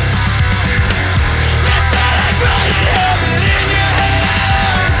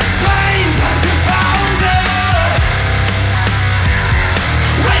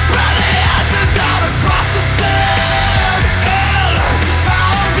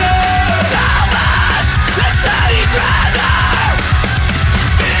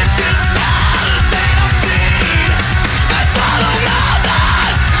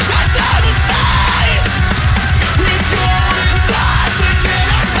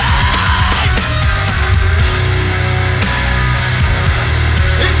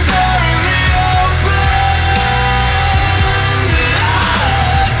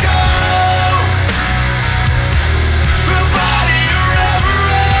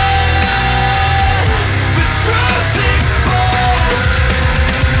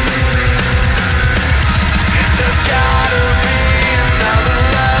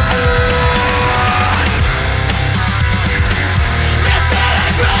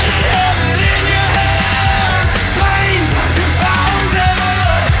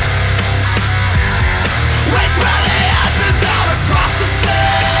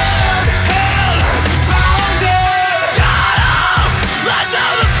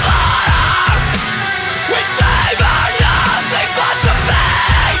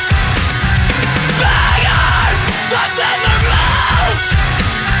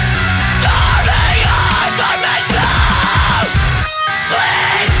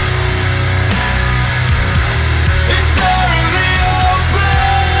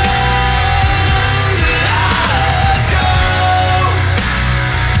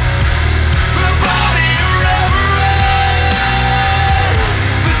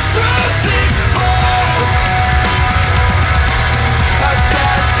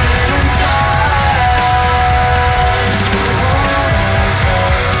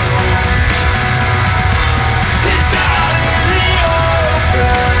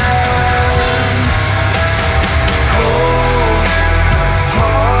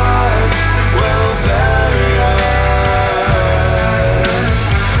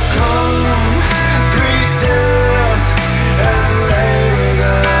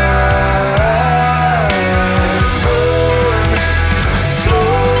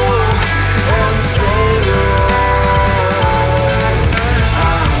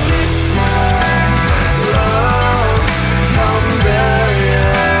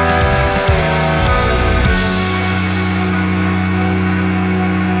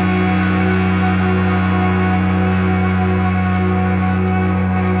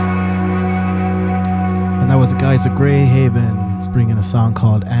 was the guys of Grey Haven bringing a song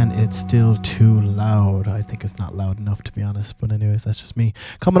called And It's Still Too Loud. I think it's not loud enough, to be honest, but anyways, that's just me.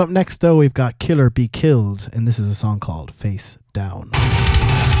 Coming up next, though, we've got Killer Be Killed, and this is a song called Face Down.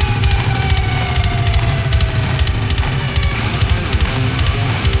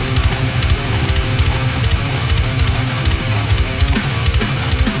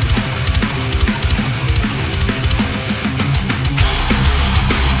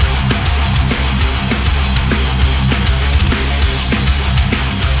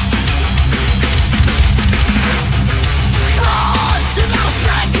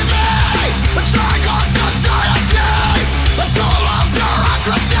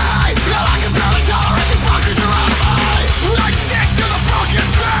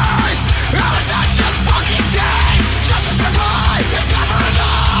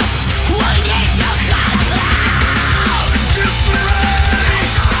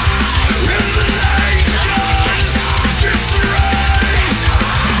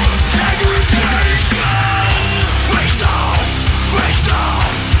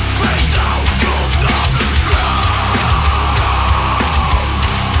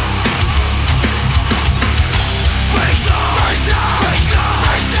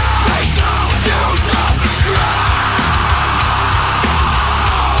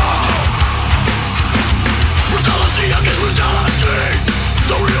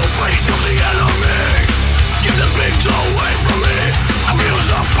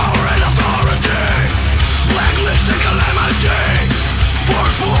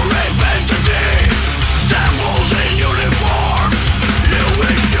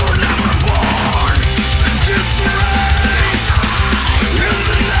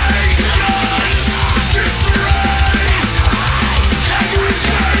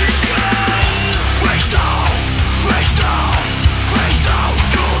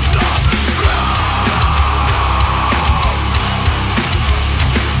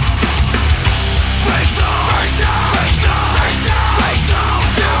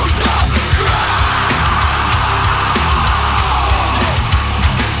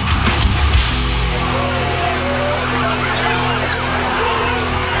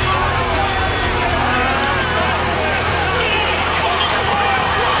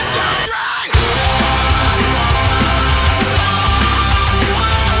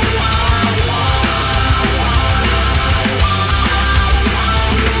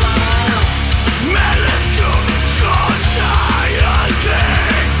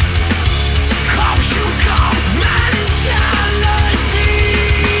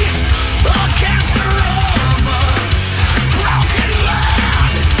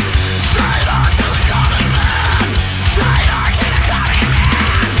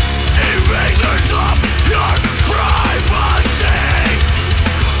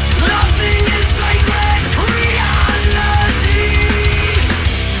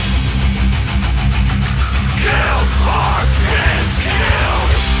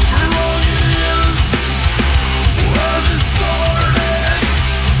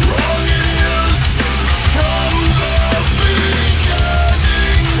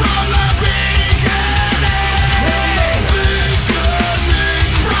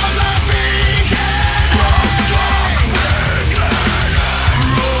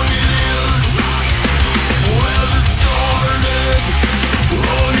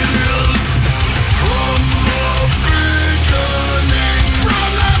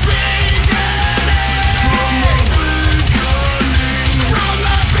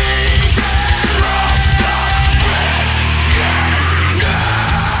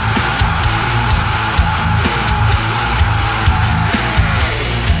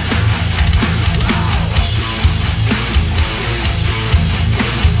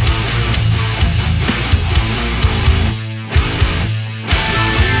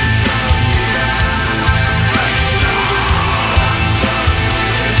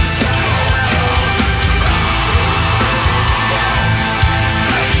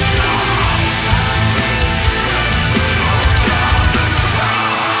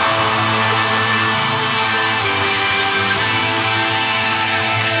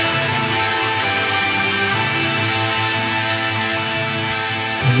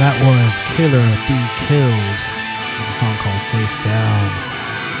 That was Killer Be Killed with a song called Face Down.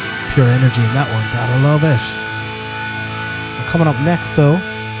 Pure energy in that one, gotta love it. Well, coming up next though,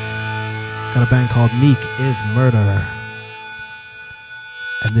 got a band called Meek is Murder.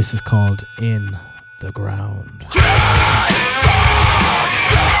 And this is called In the Ground.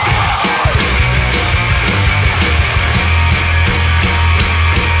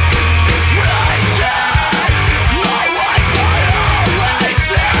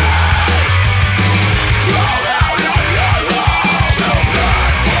 Go!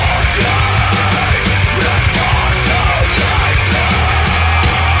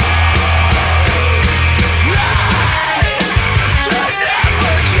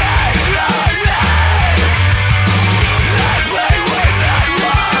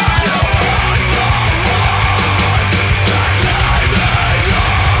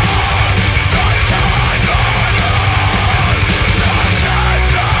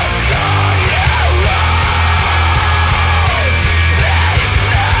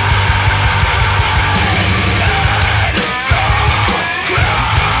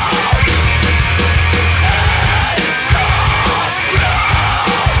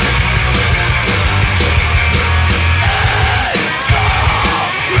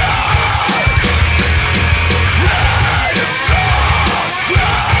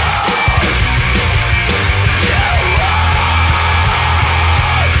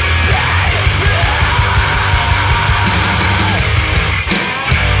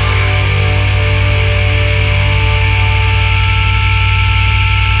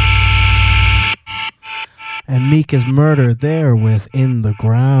 And Meek is Murder there with In the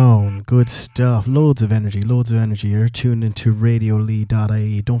Ground. Good stuff. Loads of energy, loads of energy. You're tuned into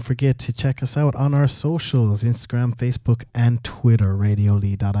RadioLee.ie. Don't forget to check us out on our socials, Instagram, Facebook, and Twitter,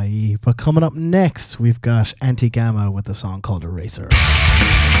 RadioLee.ie. But coming up next, we've got Anti-Gamma with a song called Eraser.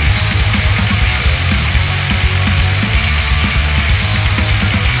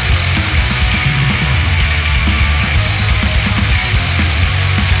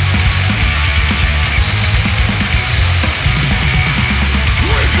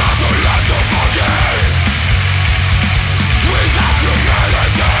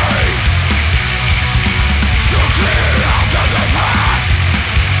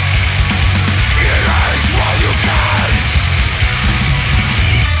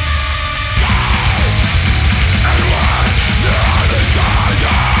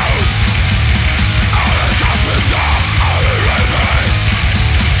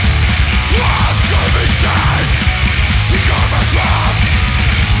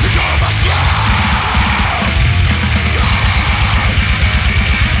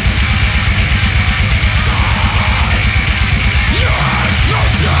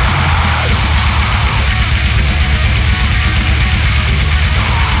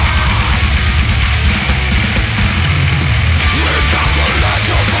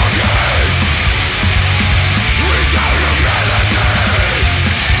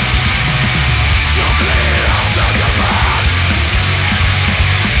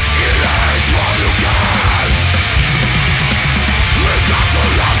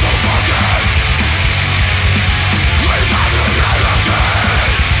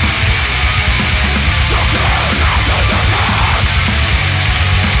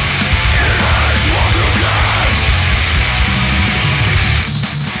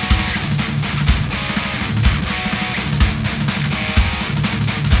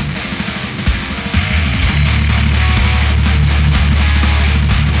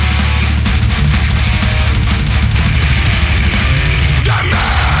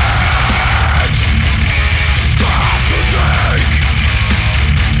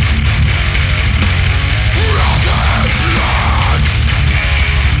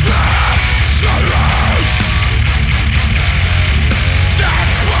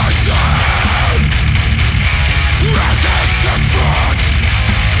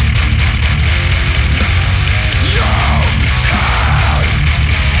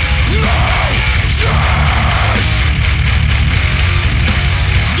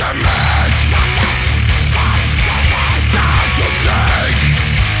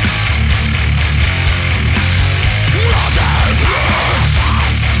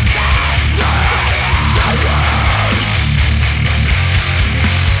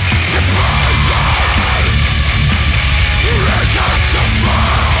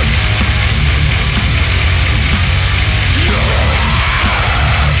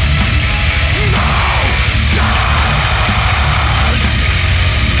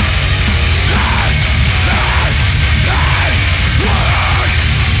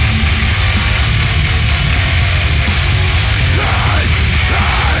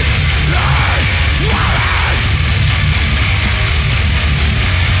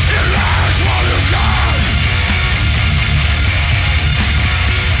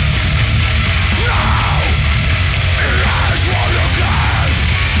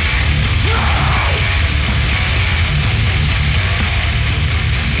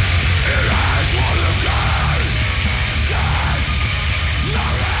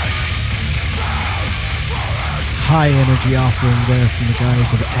 High energy offering there from the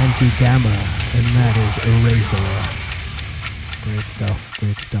guys of Anti-Gamma, and that is Eraser. Great stuff,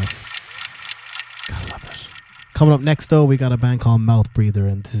 great stuff. Gotta love it. Coming up next though, we got a band called Mouth Breather,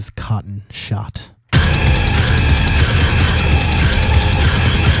 and this is Cotton Shot.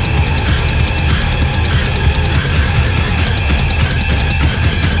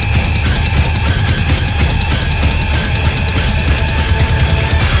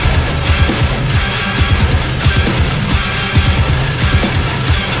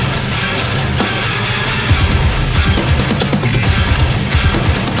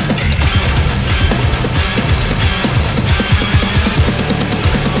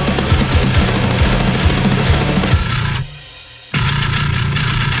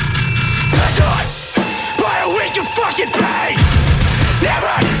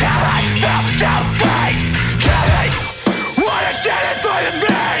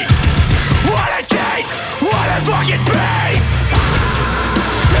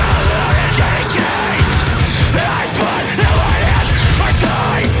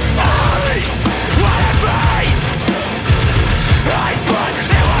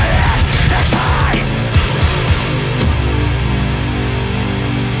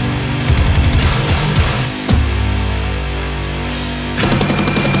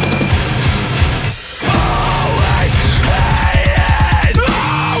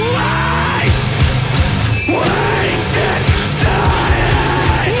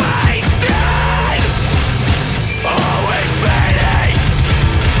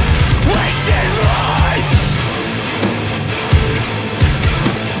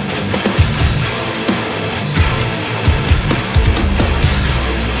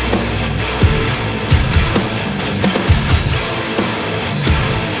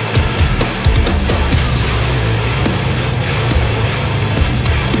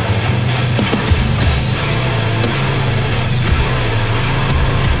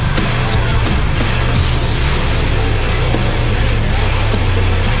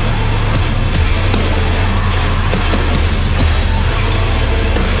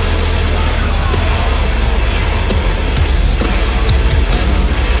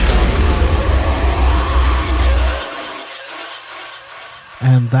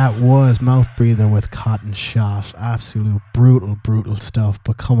 was Mouth Breather with Cotton Shot. Absolute brutal stuff.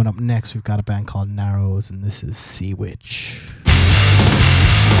 But coming up next, we've got a band called Narrows, and this is Sea Witch.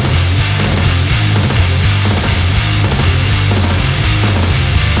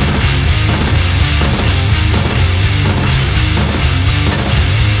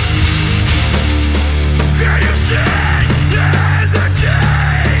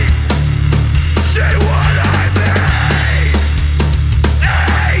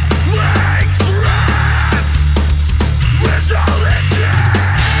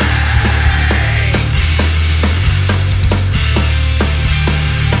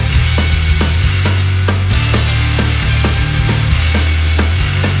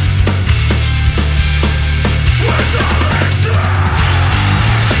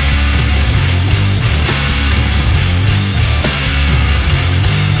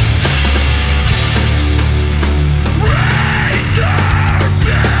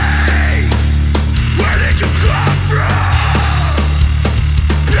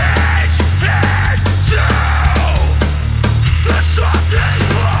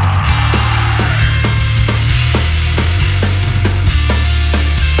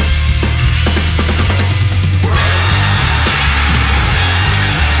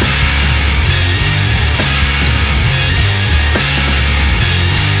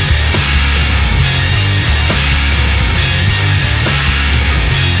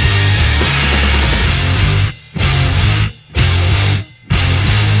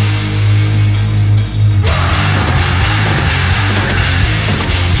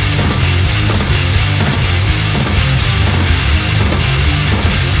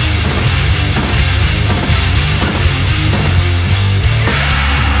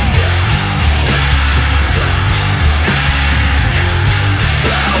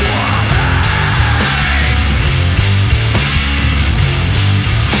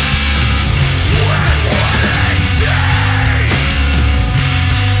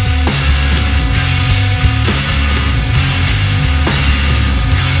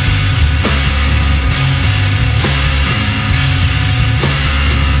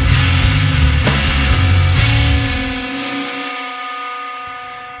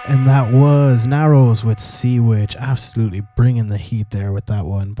 Was Narrows with Sea Witch, absolutely bringing the heat there with that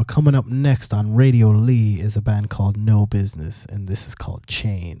one. But coming up next on Radio Lee is a band called No Business, and this is called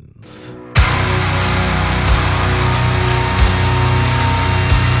Chains.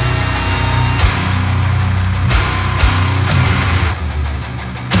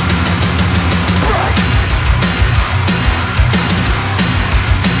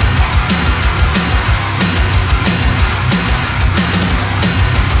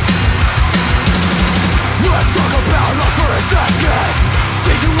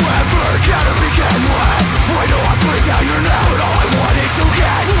 Did you ever get to begin with? I know I put down your name, but all I wanted to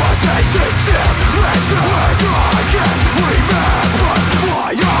get was a sincere answer. And I can't remember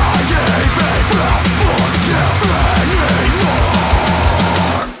why I even fell for you anymore.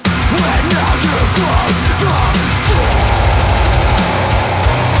 And now you've closed the door.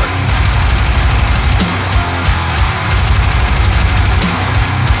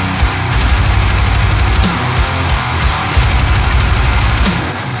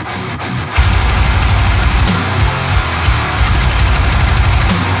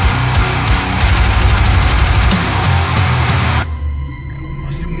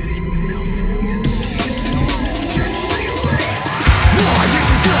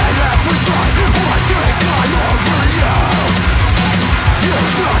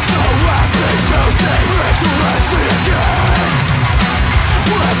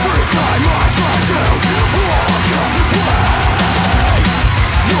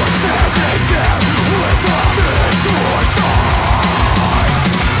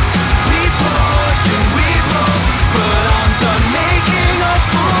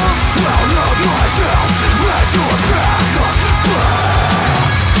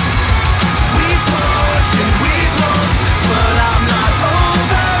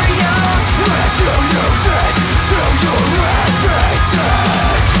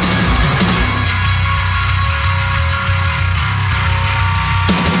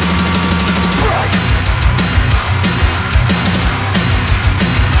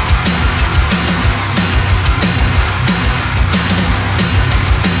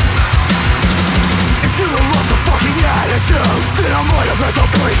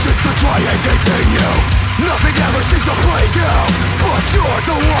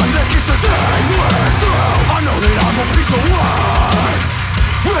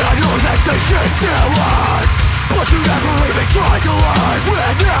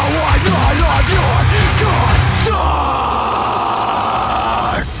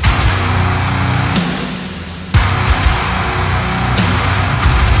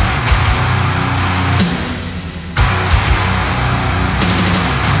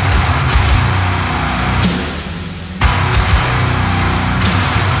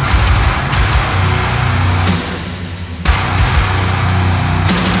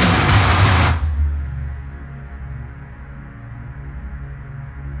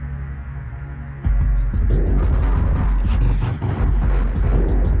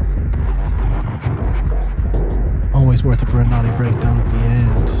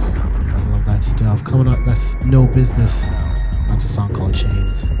 stuff. Coming up, that's No Business. That's a song called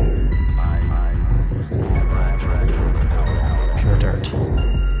Chains. Pure dirt.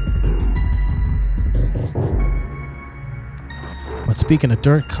 But speaking of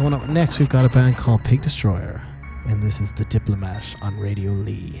dirt, coming up next, we've got a band called Pig Destroyer. And this is The Diplomat on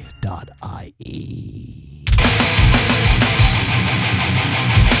RadioLee.ie.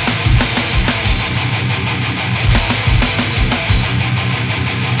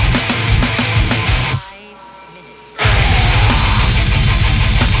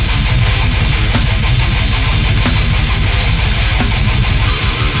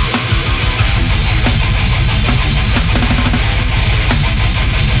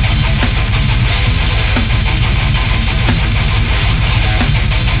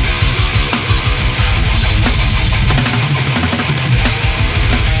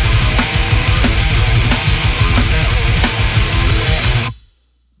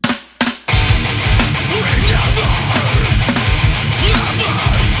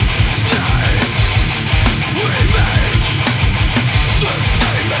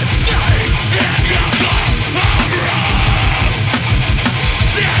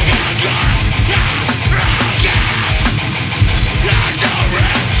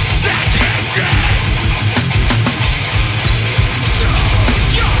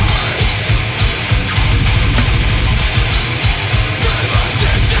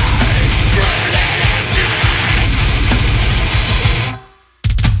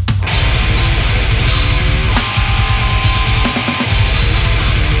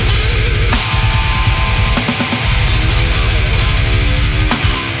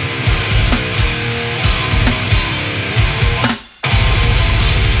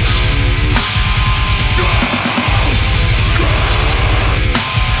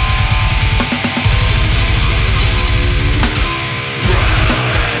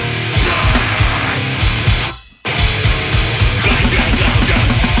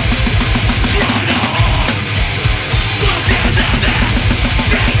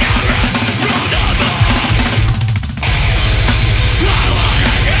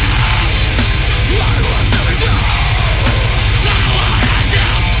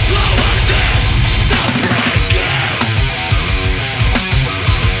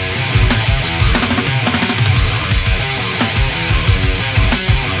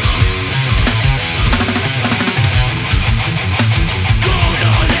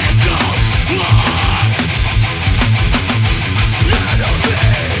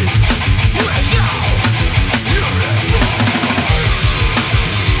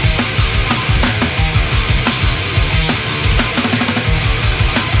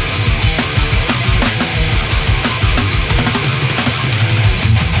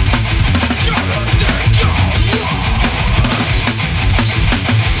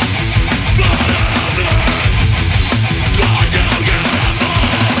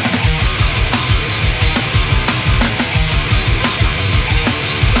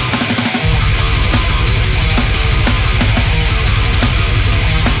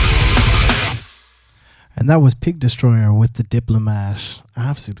 And that was Pig Destroyer with The Diplomat.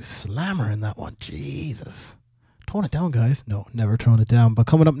 Absolute slammer in that one. Jesus. Tone it down, guys. No, never tone it down. But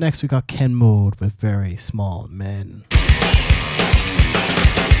coming up next, we got Ken Mode with Very Small Men.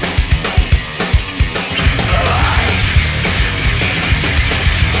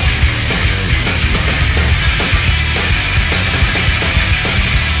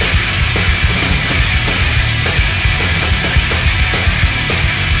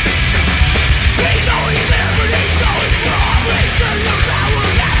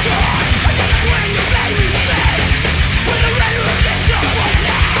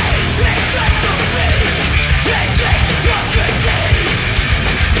 It's just a me. It's just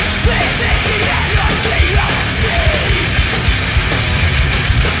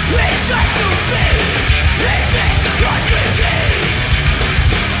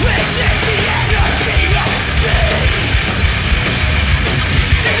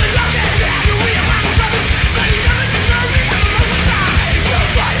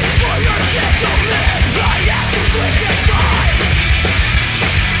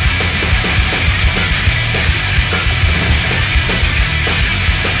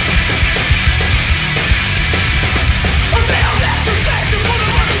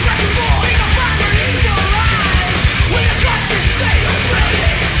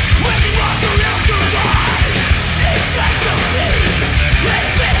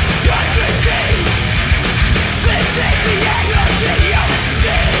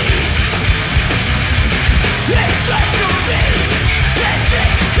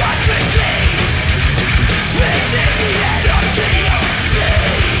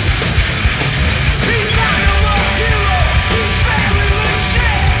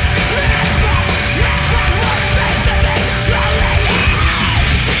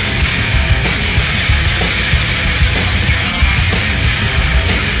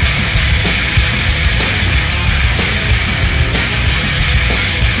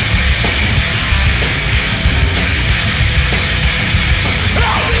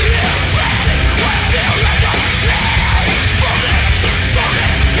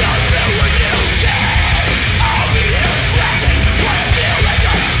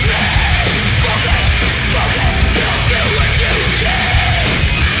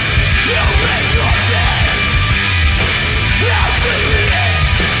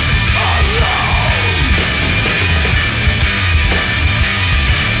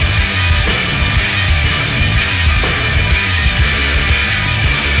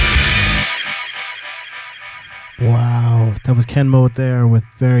was Ken Mode there with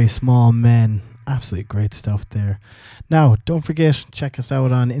Very Small Men. Absolutely great stuff there. Now, don't forget, check us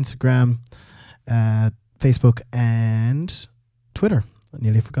out on Instagram, Facebook, and Twitter. I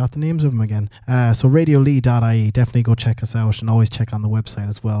nearly forgot the names of them again. So RadioLee.ie, definitely go check us out, and always check on the website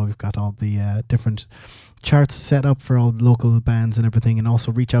as well. We've got all the different charts set up for all the local bands and everything, and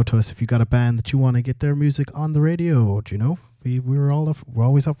also reach out to us if you got a band that you want to get their music on the radio. Do you know? We're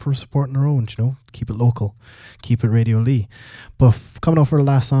always up for supporting our own. Do you know? Keep it local, keep it Radio Lee. But coming up for the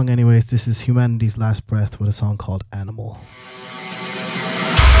last song, anyways, this is Humanity's Last Breath with a song called Animal.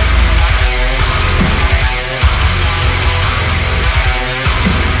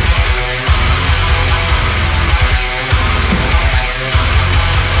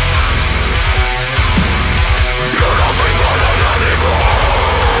 You will never be more afraid.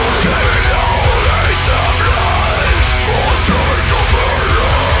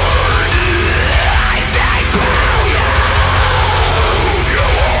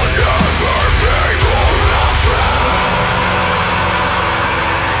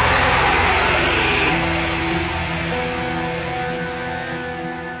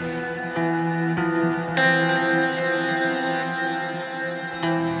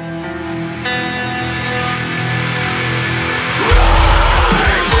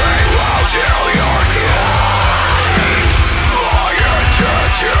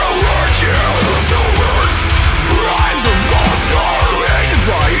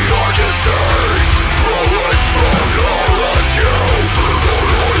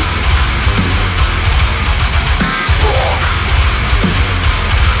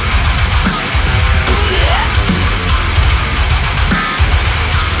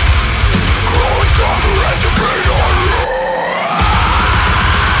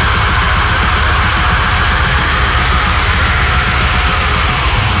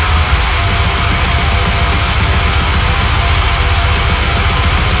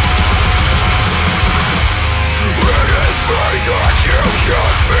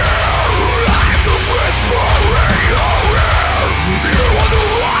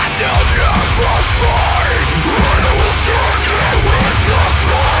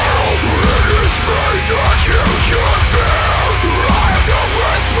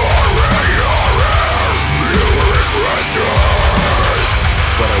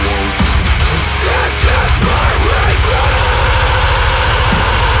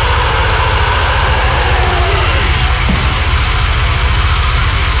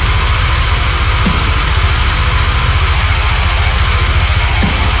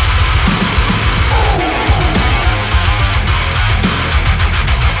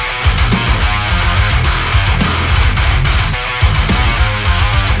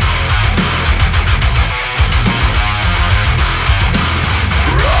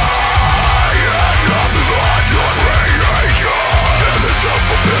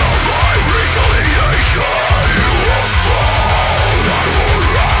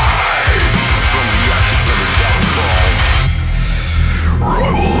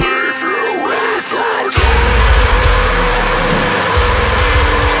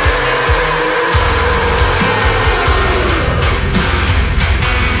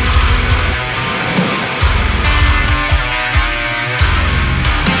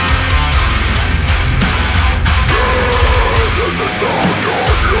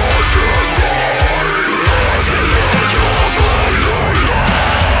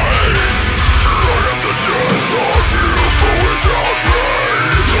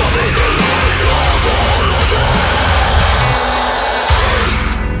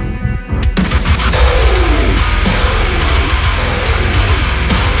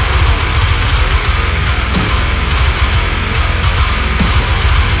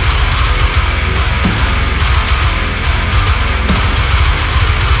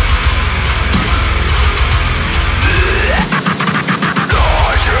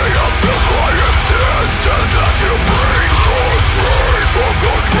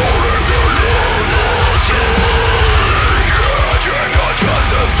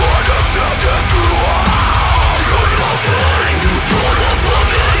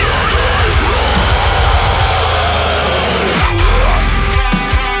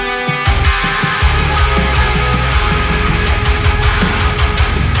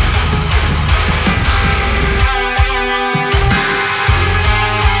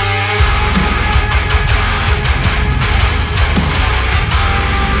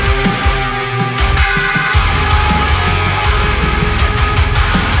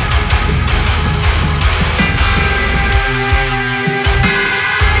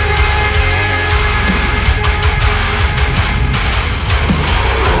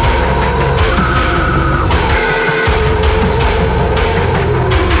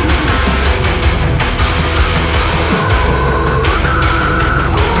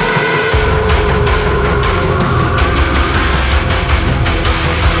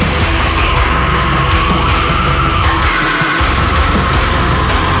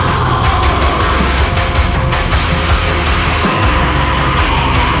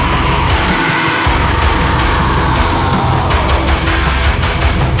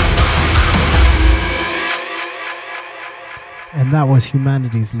 that was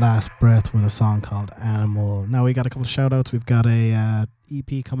Humanity's Last Breath with a song called Animal. Now we got a couple of shout outs. We've got a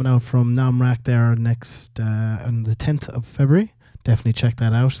EP coming out from Namrak there next on the 10th of February. Definitely check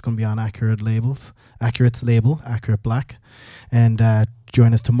that out. It's going to be on Accurate's label, Accurate Black. And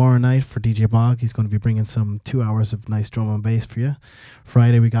join us tomorrow night for DJ Bog. He's going to be bringing some 2 hours of nice drum and bass for you.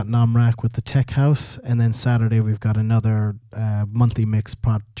 Friday we got Namrak with the Tech House. And then Saturday we've got another monthly mix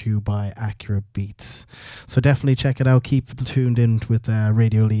brought to you by Accurate Beats. So definitely check it out. Keep tuned in with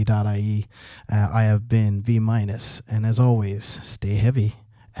RadioLee.ie. I have been V-. And as always, stay heavy.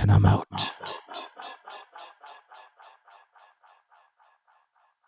 And I'm out.